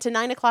absolutely get to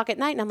 9 o'clock at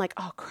night. And I'm like,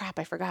 oh crap,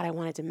 I forgot I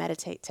wanted to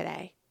meditate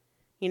today.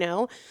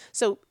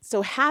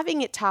 So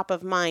having it top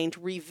of mind,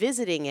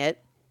 revisiting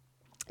it.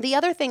 The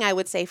other thing I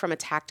would say from a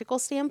tactical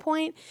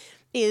standpoint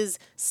is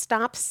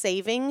stop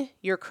saving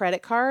your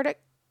credit card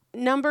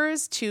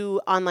numbers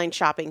to online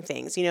shopping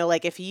things.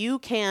 Like if you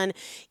can,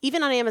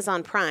 even on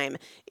Amazon Prime,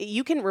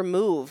 you can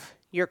remove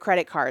your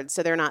credit cards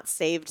so they're not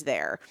saved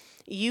there.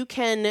 You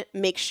can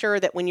make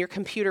sure that when your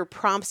computer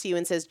prompts you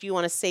and says, do you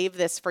want to save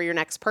this for your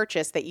next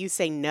purchase, that you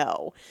say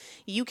no.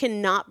 You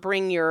cannot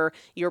bring your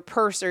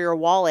purse or your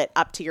wallet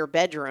up to your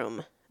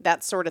bedroom,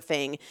 that sort of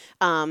thing.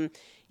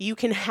 You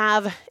can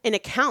have an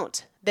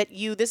account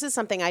this is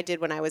something I did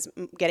when I was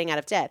getting out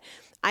of debt.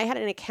 I had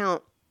an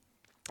account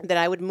that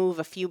I would move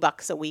a few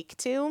bucks a week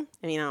to.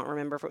 I mean, I don't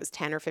remember if it was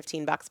 10 or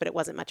 15 bucks, but it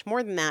wasn't much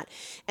more than that.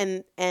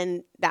 And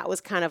that was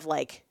kind of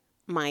like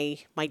my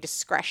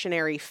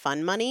discretionary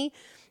fun money.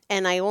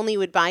 And I only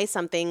would buy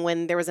something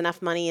when there was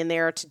enough money in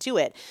there to do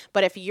it.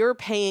 But if you're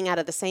paying out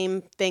of the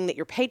same thing that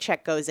your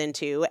paycheck goes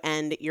into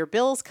and your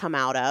bills come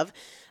out of,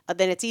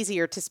 then it's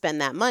easier to spend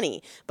that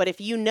money. But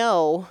if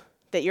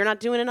that you're not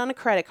doing it on a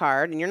credit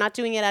card and you're not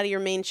doing it out of your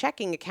main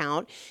checking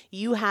account,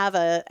 you have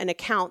an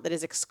account that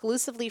is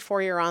exclusively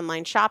for your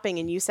online shopping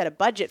and you set a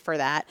budget for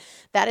that,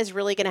 that is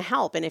really going to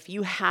help. And if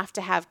you have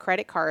to have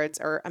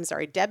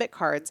debit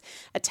cards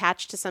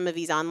attached to some of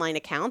these online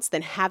accounts,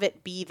 then have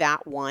it be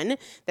that one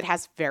that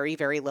has very,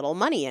 very little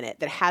money in it,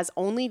 that has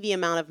only the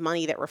amount of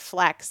money that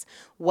reflects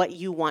what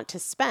you want to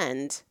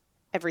spend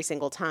every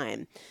single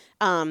time.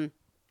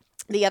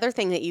 The other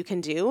thing that you can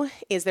do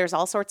is there's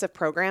all sorts of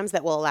programs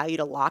that will allow you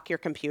to lock your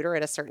computer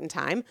at a certain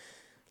time.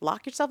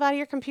 Lock yourself out of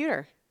your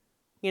computer,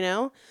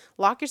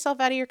 lock yourself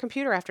out of your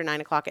computer after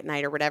 9 o'clock at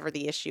night or whatever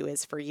the issue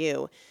is for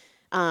you.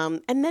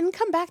 And then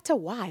come back to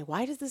why.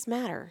 Why does this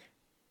matter?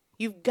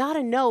 You've got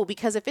to know,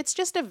 because if it's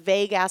just a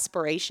vague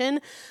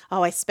aspiration,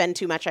 oh, I spend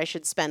too much, I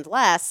should spend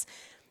less,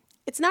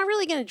 it's not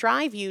really going to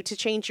drive you to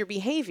change your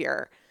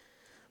behavior.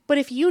 But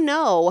if you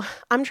know,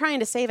 I'm trying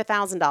to save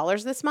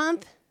 $1,000 this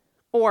month,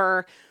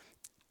 or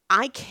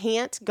I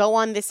can't go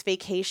on this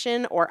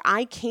vacation, or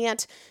I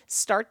can't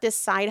start this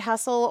side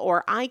hustle,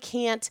 or I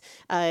can't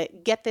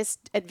get this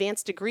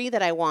advanced degree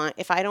that I want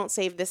if I don't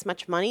save this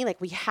much money. Like,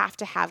 we have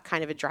to have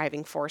kind of a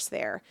driving force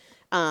there.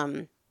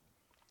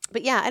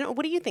 But yeah,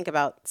 what do you think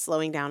about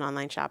slowing down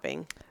online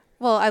shopping?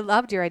 Well, I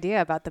loved your idea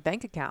about the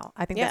bank account.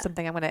 I think that's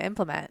something I'm going to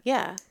implement.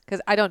 Yeah.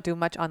 Because I don't do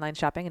much online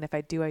shopping. And if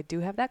I do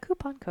have that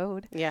coupon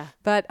code. Yeah.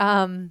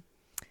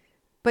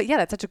 But yeah,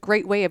 that's such a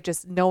great way of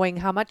just knowing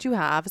how much you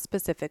have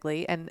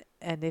specifically. And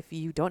if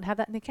you don't have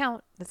that in the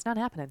account, it's not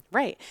happening.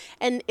 Right.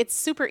 And it's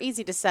super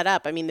easy to set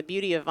up. I mean, the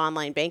beauty of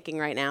online banking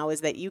right now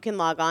is that you can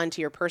log on to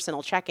your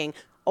personal checking,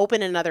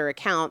 open another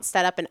account,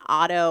 set up an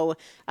auto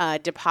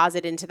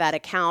deposit into that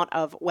account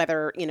of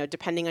whether,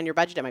 depending on your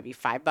budget, it might be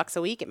 $5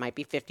 a week, it might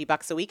be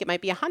 $50 a week, it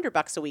might be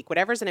 $100 a week,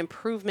 whatever's an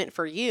improvement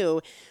for you.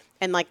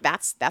 And like,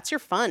 that's your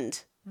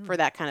fund for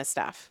that kind of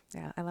stuff.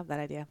 Yeah, I love that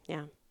idea.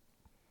 Yeah.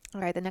 All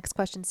right, the next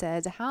question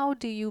says, how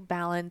do you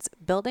balance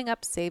building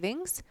up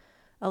savings,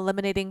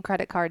 eliminating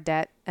credit card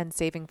debt, and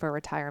saving for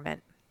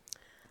retirement?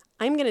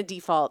 I'm going to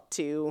default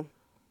to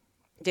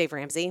Dave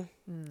Ramsey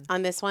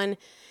on this one.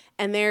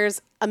 And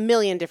there's a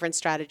million different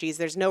strategies.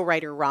 There's no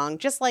right or wrong.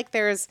 Just like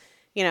there's,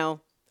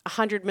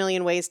 100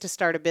 million ways to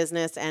start a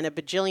business and a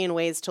bajillion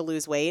ways to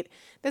lose weight.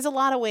 There's a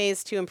lot of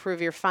ways to improve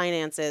your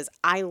finances.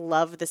 I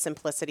love the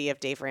simplicity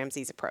of Dave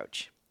Ramsey's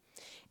approach.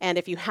 And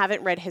if you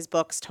haven't read his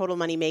books, Total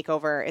Money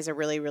Makeover is a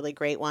really, really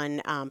great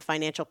one.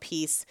 Financial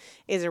Peace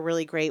is a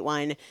really great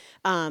one.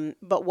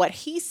 But what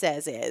he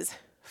says is,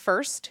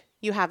 first,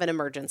 you have an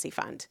emergency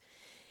fund.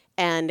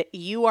 And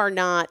you are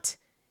not,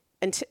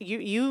 until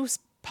you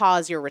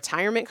pause your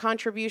retirement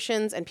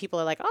contributions, and people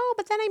are like, oh,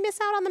 but then I miss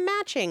out on the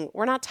matching.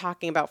 We're not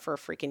talking about for a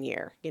freaking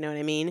year. You know what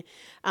I mean?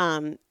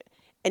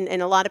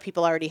 And a lot of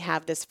people already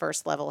have this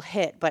first level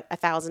hit, but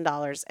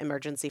 $1,000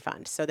 emergency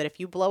fund, so that if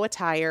you blow a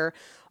tire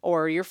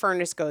or your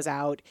furnace goes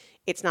out,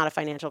 it's not a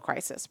financial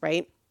crisis,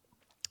 right?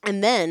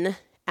 And then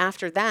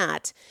after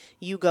that,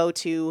 you go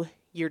to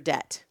your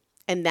debt,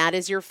 and that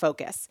is your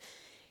focus.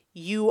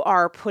 You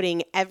are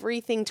putting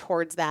everything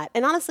towards that.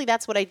 And honestly,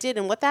 that's what I did.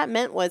 And what that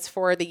meant was,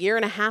 for the year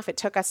and a half it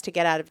took us to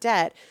get out of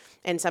debt,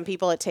 and some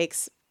people it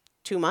takes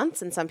 2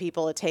 months, and some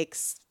people it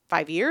takes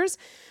 5 years,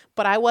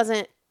 but I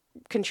wasn't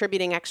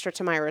contributing extra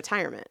to my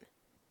retirement.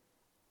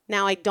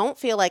 Now, I don't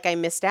feel like I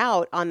missed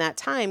out on that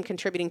time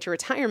contributing to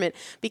retirement,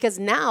 because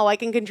now I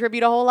can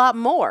contribute a whole lot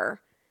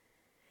more.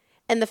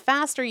 And the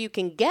faster you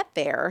can get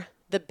there,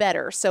 the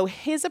better. So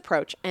his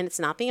approach, and it's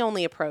not the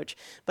only approach,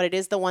 but it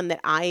is the one that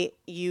I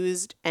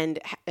used and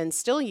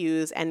still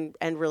use and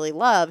really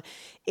love,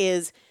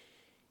 is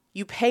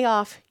you pay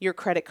off your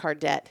credit card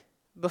debt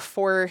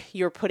before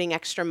you're putting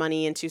extra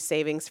money into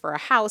savings for a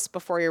house,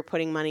 before you're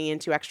putting money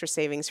into extra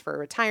savings for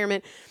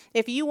retirement.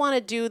 If you want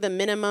to do the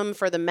minimum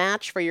for the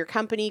match for your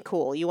company,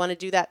 cool. You want to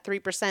do that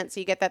 3%, so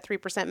you get that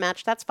 3%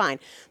 match, that's fine.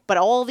 But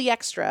all the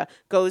extra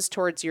goes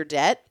towards your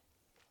debt.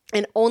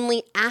 And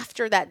only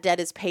after that debt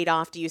is paid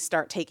off do you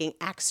start taking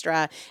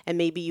extra, and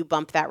maybe you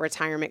bump that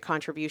retirement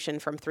contribution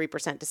from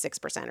 3% to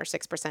 6% or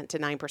 6% to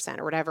 9%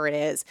 or whatever it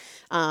is.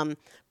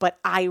 But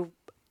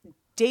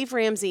Dave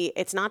Ramsey,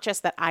 it's not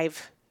just that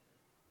I've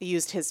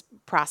used his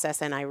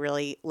process and I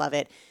really love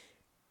it.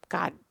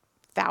 God,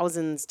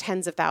 thousands,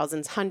 tens of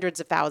thousands, hundreds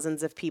of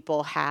thousands of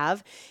people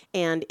have,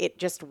 and it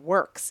just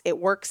works. It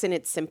works in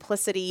its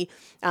simplicity.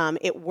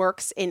 It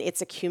works in its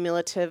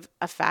accumulative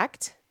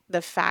effect.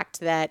 The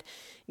fact that,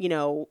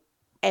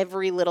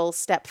 every little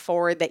step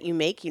forward that you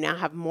make, you now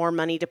have more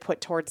money to put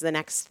towards the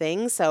next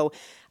thing. So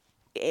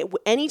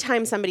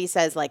anytime somebody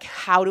says, like,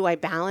 how do I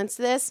balance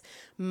this?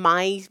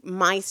 My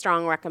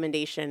strong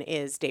recommendation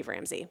is Dave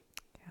Ramsey.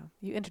 Yeah.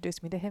 You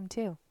introduced me to him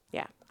too.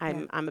 Yeah,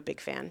 I'm a big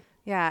fan.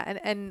 Yeah,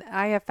 and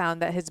I have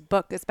found that his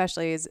book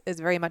especially is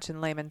very much in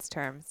layman's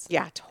terms.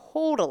 Yeah,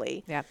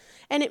 totally. Yeah.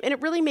 And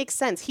it really makes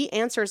sense. He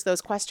answers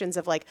those questions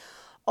of like,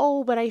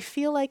 oh, but I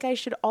feel like I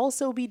should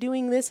also be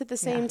doing this at the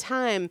same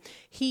time.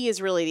 He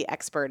is really the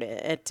expert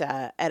at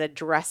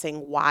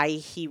addressing why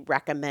he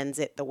recommends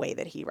it the way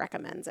that he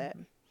recommends it.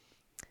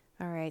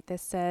 All right.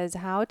 This says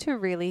how to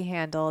really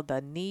handle the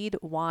need,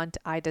 want,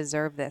 I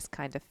deserve this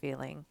kind of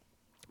feeling.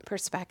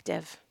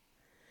 Perspective.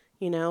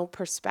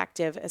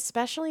 Perspective,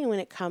 especially when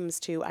it comes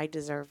to I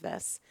deserve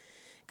this.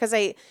 Because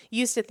I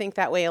used to think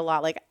that way a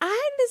lot. Like,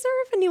 I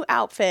deserve a new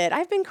outfit.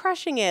 I've been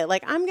crushing it.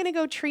 Like, I'm going to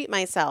go treat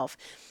myself.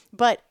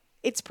 But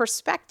it's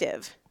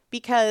perspective,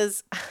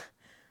 because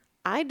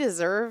I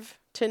deserve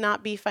to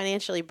not be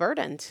financially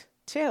burdened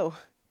too.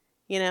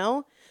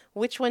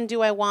 Which one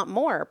do I want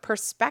more?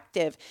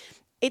 Perspective.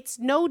 It's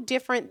no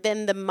different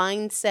than the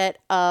mindset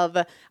of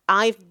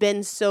I've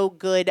been so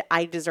good,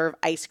 I deserve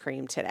ice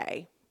cream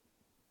today.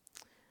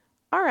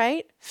 All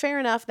right, fair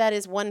enough. That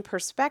is one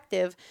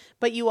perspective,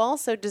 but you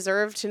also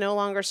deserve to no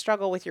longer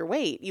struggle with your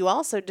weight. You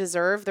also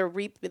deserve to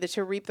reap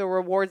the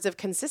rewards of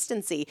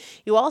consistency.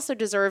 You also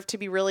deserve to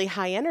be really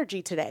high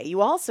energy today.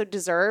 You also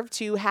deserve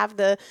to have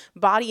the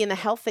body and the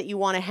health that you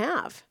want to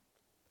have.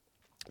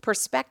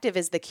 Perspective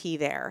is the key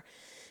there.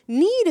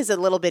 Need is a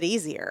little bit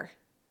easier,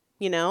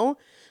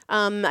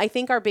 I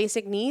think our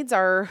basic needs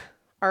are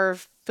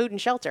food and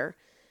shelter.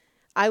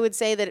 I would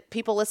say that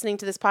people listening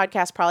to this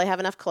podcast probably have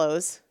enough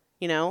clothes.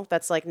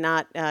 That's like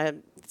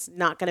it's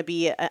not going to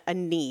be a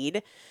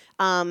need.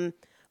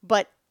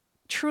 But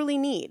truly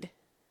need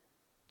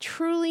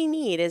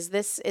is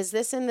this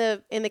in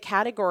the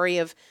category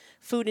of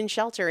food and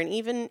shelter? And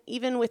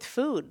even with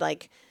food,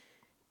 like,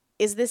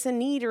 is this a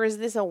need or is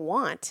this a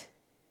want?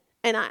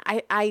 And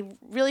I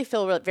really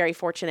feel very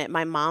fortunate.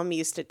 My mom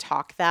used to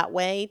talk that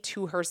way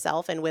to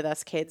herself and with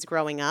us kids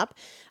growing up,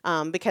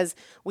 because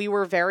we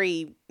were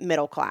very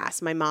middle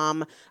class. My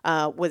mom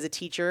was a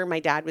teacher. My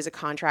dad was a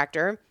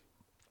contractor.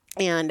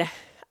 And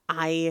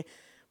I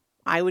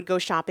would go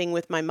shopping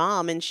with my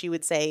mom and she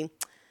would say,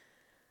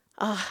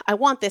 I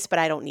want this, but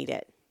I don't need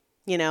it,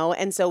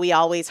 And so we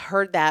always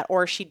heard that.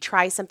 Or she'd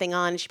try something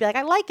on and she'd be like,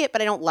 I like it,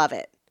 but I don't love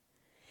it.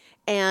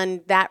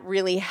 And that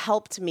really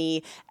helped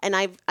me. And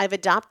I've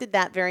adopted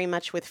that very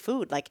much with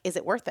food. Like, is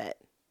it worth it?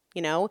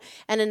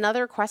 And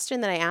another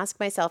question that I ask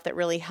myself that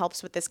really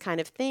helps with this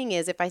kind of thing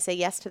is, if I say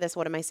yes to this,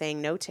 what am I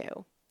saying no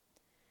to?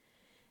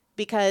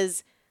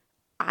 Because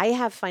I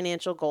have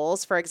financial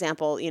goals. For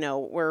example,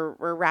 we're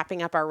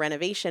wrapping up our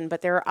renovation,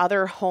 but there are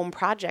other home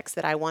projects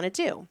that I want to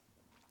do.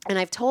 And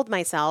I've told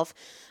myself,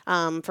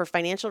 for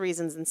financial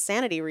reasons and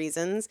sanity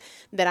reasons,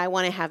 that I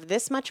want to have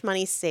this much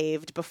money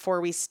saved before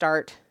we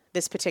start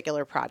this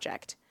particular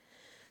project.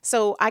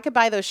 So I could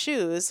buy those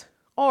shoes,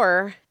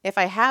 or if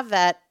I have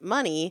that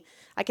money,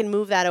 I can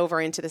move that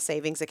over into the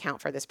savings account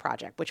for this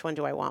project. Which one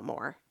do I want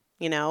more?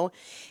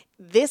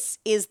 This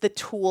is the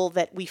tool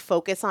that we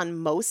focus on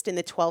most in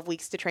the 12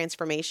 weeks to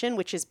transformation,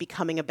 which is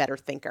becoming a better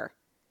thinker.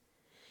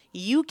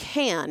 You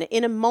can,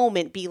 in a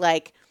moment, be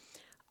like,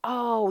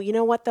 oh, you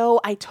know what though?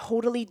 I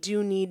totally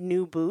do need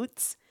new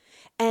boots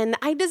and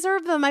I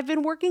deserve them. I've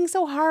been working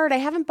so hard. I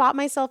haven't bought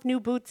myself new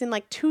boots in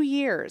like 2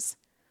 years.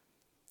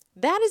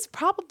 That is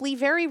probably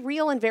very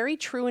real and very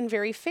true and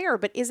very fair,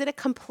 but is it a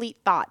complete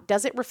thought?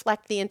 Does it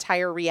reflect the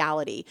entire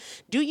reality?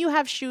 Do you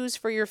have shoes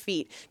for your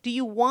feet? Do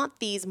you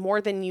want these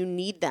more than you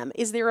need them?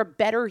 Is there a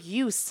better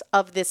use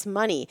of this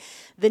money?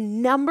 The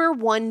number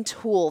one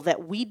tool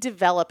that we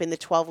develop in the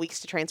 12 weeks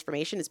to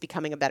transformation is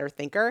becoming a better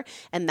thinker,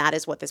 and that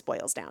is what this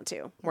boils down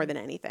to more than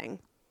anything.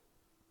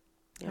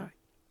 Yeah.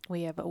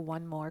 We have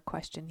one more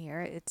question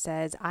here. It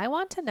says, I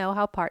want to know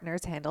how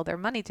partners handle their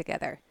money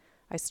together.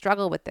 I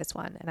struggle with this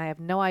one, and I have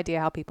no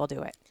idea how people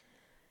do it.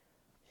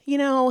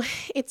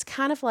 It's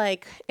kind of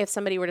like if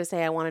somebody were to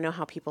say, I want to know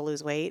how people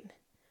lose weight.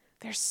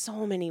 There's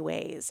so many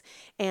ways.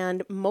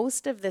 And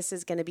most of this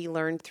is going to be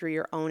learned through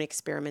your own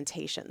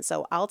experimentation.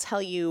 So I'll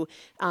tell you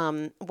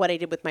what I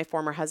did with my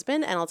former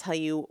husband, and I'll tell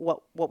you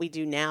what we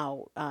do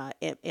now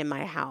in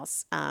my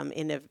house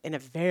in a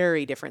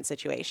very different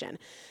situation.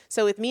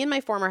 So with me and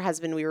my former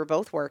husband, we were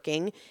both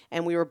working,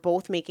 and we were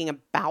both making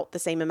about the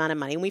same amount of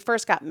money. When we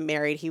first got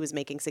married, he was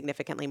making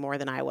significantly more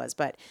than I was.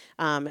 But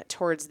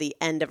towards the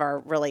end of our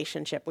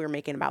relationship, we were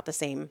making about the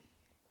same.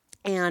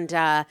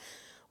 And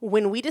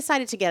when we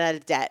decided to get out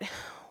of debt,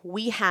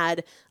 we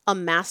had a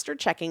master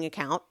checking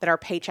account that our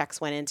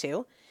paychecks went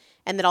into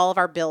and that all of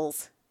our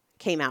bills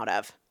came out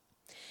of.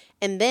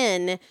 And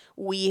then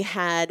we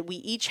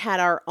each had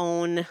our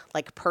own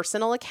like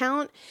personal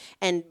account.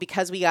 And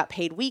because we got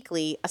paid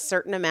weekly, a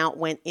certain amount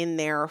went in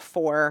there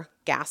for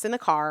gas in the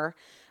car,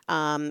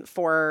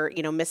 for,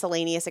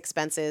 miscellaneous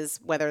expenses,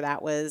 whether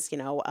that was,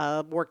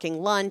 a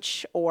working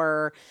lunch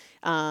or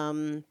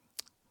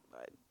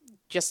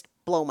just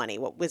blow money,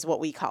 what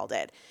we called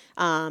it.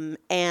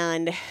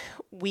 And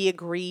we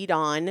agreed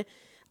on,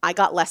 I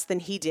got less than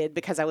he did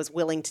because I was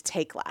willing to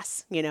take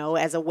less,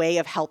 as a way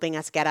of helping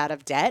us get out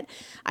of debt.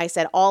 I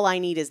said, all I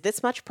need is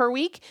this much per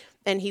week.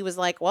 And he was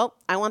like, well,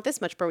 I want this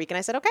much per week. And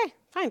I said, okay,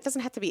 fine. It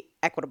doesn't have to be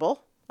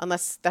equitable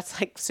unless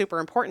that's like super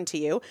important to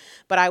you.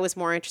 But I was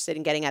more interested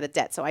in getting out of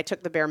debt. So I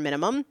took the bare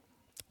minimum.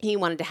 He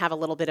wanted to have a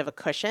little bit of a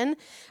cushion.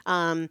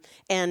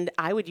 And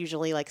I would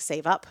usually like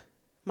save up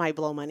my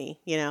blow money,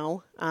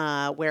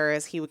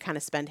 whereas he would kind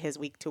of spend his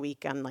week to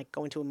week on like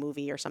going to a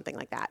movie or something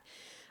like that.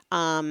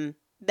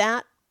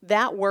 That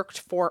that worked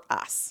for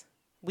us.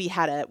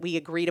 We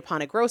agreed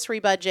upon a grocery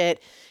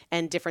budget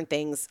and different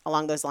things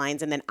along those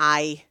lines. And then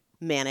I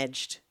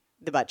managed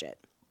the budget.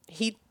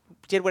 He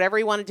did whatever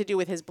he wanted to do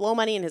with his blow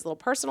money in his little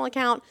personal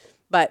account,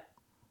 but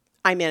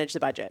I managed the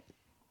budget.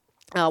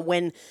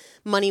 When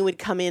money would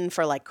come in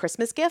for like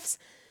Christmas gifts,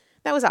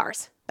 that was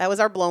ours. That was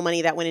our blow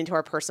money that went into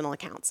our personal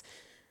accounts.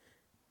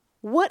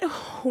 What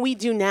we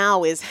do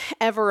now is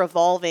ever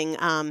evolving,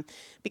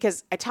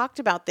 because I talked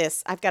about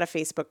this. I've got a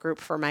Facebook group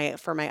for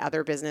my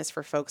other business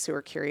for folks who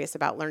are curious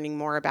about learning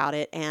more about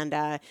it.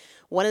 And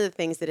one of the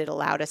things that it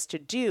allowed us to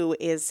do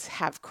is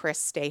have Chris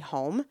stay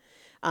home,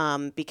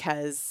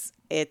 because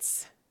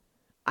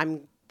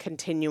I'm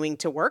continuing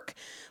to work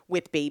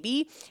with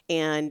baby,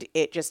 and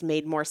it just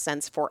made more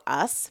sense for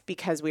us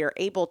because we are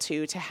able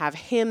to have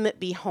him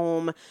be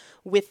home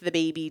with the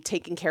baby,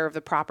 taking care of the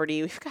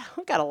property. We've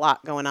got a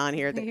lot going on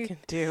here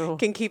that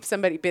can keep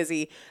somebody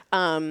busy.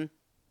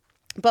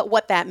 But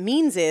what that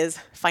means is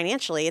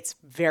financially, it's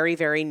very,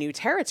 very new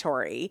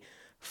territory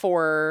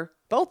for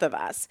both of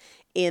us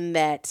in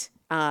that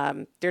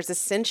there's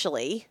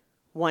essentially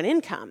one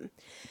income.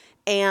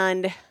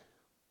 And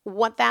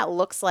what that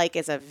looks like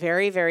is a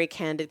very, very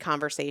candid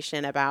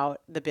conversation about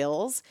the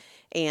bills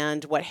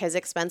and what his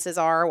expenses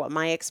are, what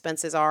my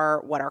expenses are,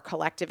 what our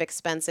collective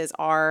expenses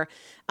are,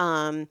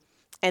 and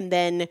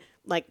then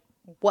like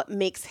what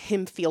makes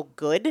him feel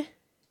good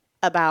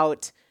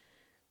about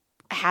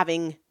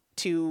having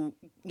to,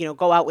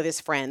 go out with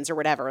his friends or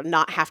whatever,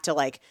 not have to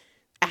like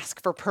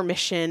ask for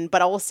permission,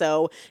 but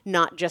also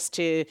not just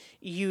to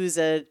use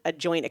a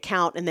joint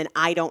account and then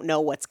I don't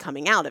know what's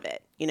coming out of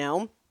it,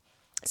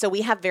 So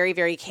we have very,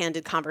 very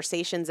candid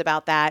conversations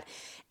about that.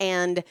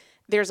 And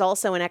there's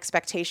also an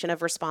expectation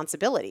of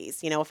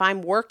responsibilities. If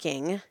I'm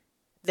working,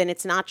 then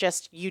it's not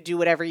just you do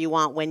whatever you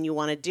want when you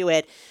want to do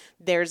it.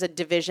 There's a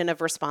division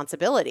of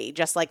responsibility,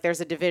 just like there's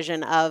a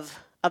division of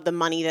the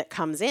money that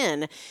comes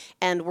in.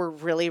 And we're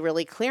really,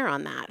 really clear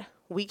on that.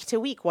 Week to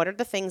week, what are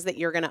the things that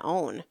you're going to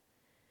own?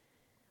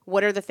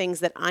 What are the things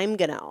that I'm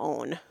going to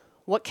own?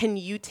 What can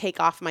you take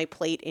off my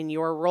plate in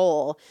your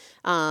role?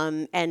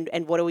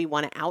 And what do we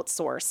want to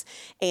outsource?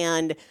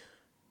 And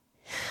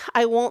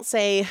I won't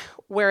say,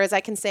 whereas I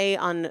can say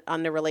on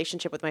the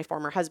relationship with my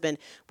former husband,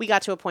 we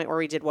got to a point where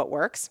we did what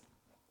works.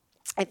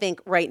 I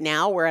think right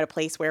now we're at a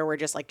place where we're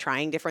just like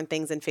trying different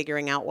things and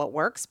figuring out what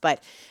works.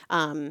 But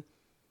some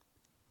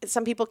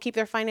people keep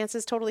their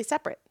finances totally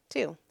separate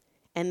too.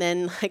 And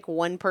then like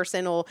one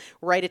person will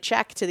write a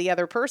check to the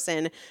other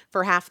person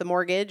for half the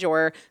mortgage,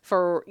 or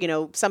for,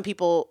 some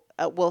people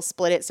will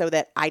split it so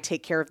that I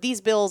take care of these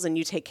bills and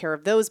you take care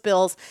of those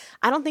bills.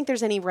 I don't think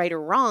there's any right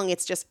or wrong.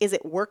 It's just, is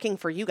it working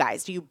for you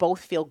guys? Do you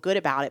both feel good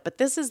about it? But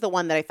this is the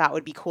one that I thought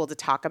would be cool to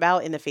talk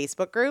about in the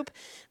Facebook group,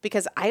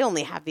 because I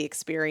only have the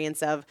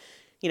experience of,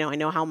 I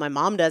know how my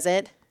mom does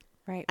it.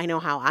 Right. I know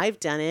how I've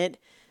done it.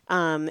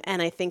 And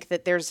I think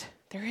that there is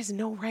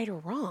no right or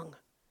wrong.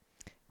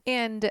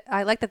 And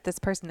I like that this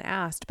person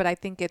asked, but I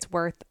think it's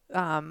worth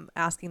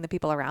asking the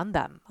people around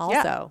them also.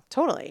 Yeah,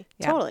 totally.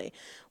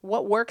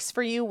 What works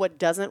for you? What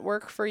doesn't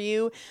work for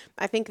you?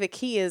 I think the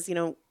key is,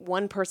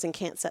 one person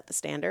can't set the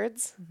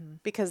standards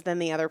because then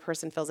the other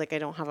person feels like I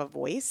don't have a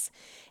voice.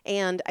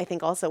 And I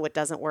think also what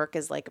doesn't work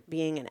is like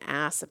being an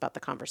ass about the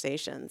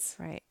conversations.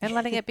 Right. And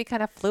letting it be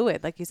kind of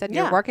fluid. Like you said,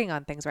 you're working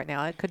on things right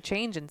now. It could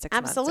change in 6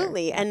 months.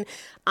 Absolutely. And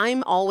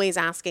I'm always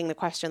asking the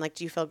question, like,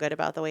 do you feel good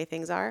about the way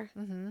things are?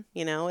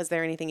 Is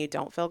there anything you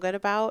don't feel good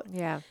about?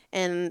 Yeah.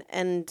 And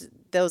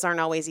those aren't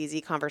always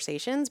easy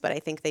conversations, but I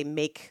think they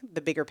make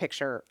the bigger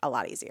picture a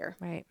lot easier.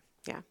 Right.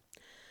 Yeah.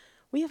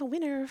 We have a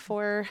winner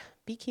for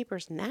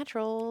Beekeepers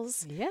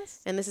Naturals.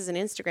 Yes. And this is an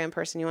Instagram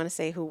person. You want to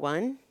say who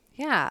won?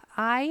 Yeah.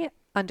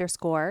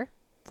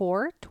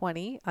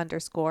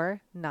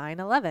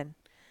 I_420_911.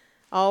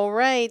 All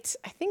right.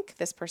 I think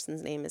this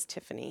person's name is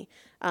Tiffany.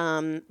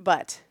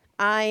 But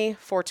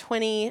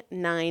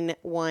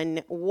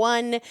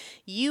I420911.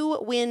 You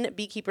win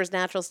Beekeepers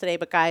Naturals today,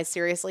 but guys,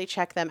 seriously,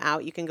 check them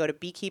out. You can go to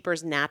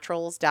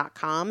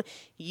beekeepersnaturals.com.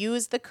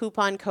 Use the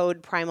coupon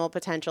code Primal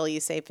Potential. You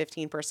save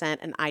 15%,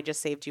 and I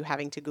just saved you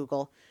having to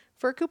Google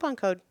for a coupon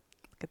code.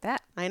 Look at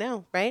that. I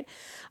know, right?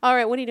 All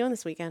right, what are you doing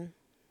this weekend?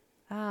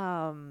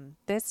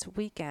 This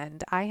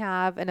weekend I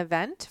have an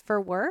event for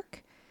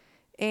work.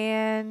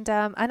 And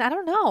I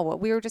don't know.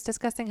 We were just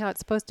discussing how it's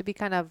supposed to be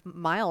kind of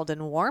mild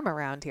and warm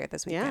around here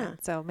this weekend. Yeah.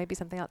 So maybe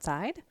something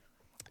outside.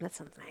 That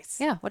sounds nice.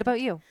 Yeah. What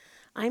about you?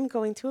 I'm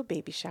going to a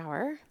baby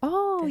shower.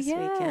 Oh, this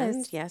weekend.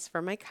 yes. Yes,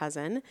 for my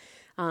cousin.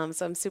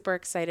 So I'm super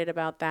excited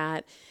about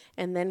that.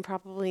 And then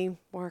probably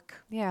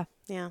work. Yeah.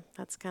 Yeah,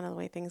 that's kind of the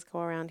way things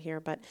go around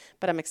here. But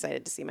I'm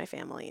excited to see my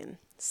family and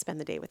spend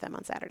the day with them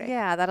on Saturday.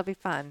 Yeah, that'll be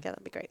fun. Yeah,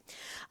 that'll be great.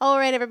 All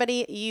right,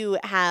 everybody. You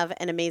have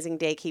an amazing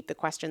day. Keep the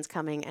questions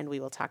coming, and we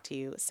will talk to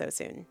you so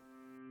soon.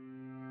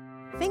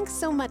 Thanks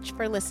so much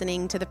for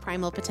listening to the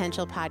Primal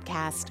Potential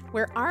Podcast,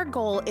 where our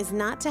goal is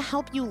not to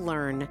help you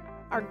learn.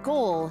 Our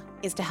goal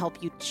is to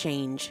help you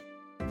change.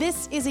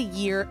 This is a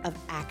year of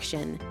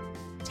action.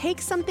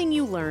 Take something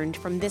you learned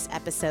from this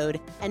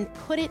episode and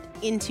put it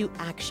into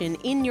action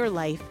in your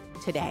life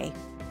today.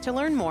 To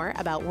learn more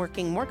about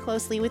working more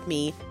closely with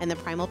me and the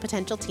Primal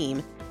Potential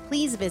team,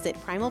 please visit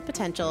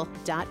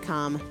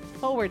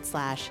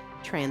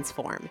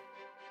primalpotential.com/transform.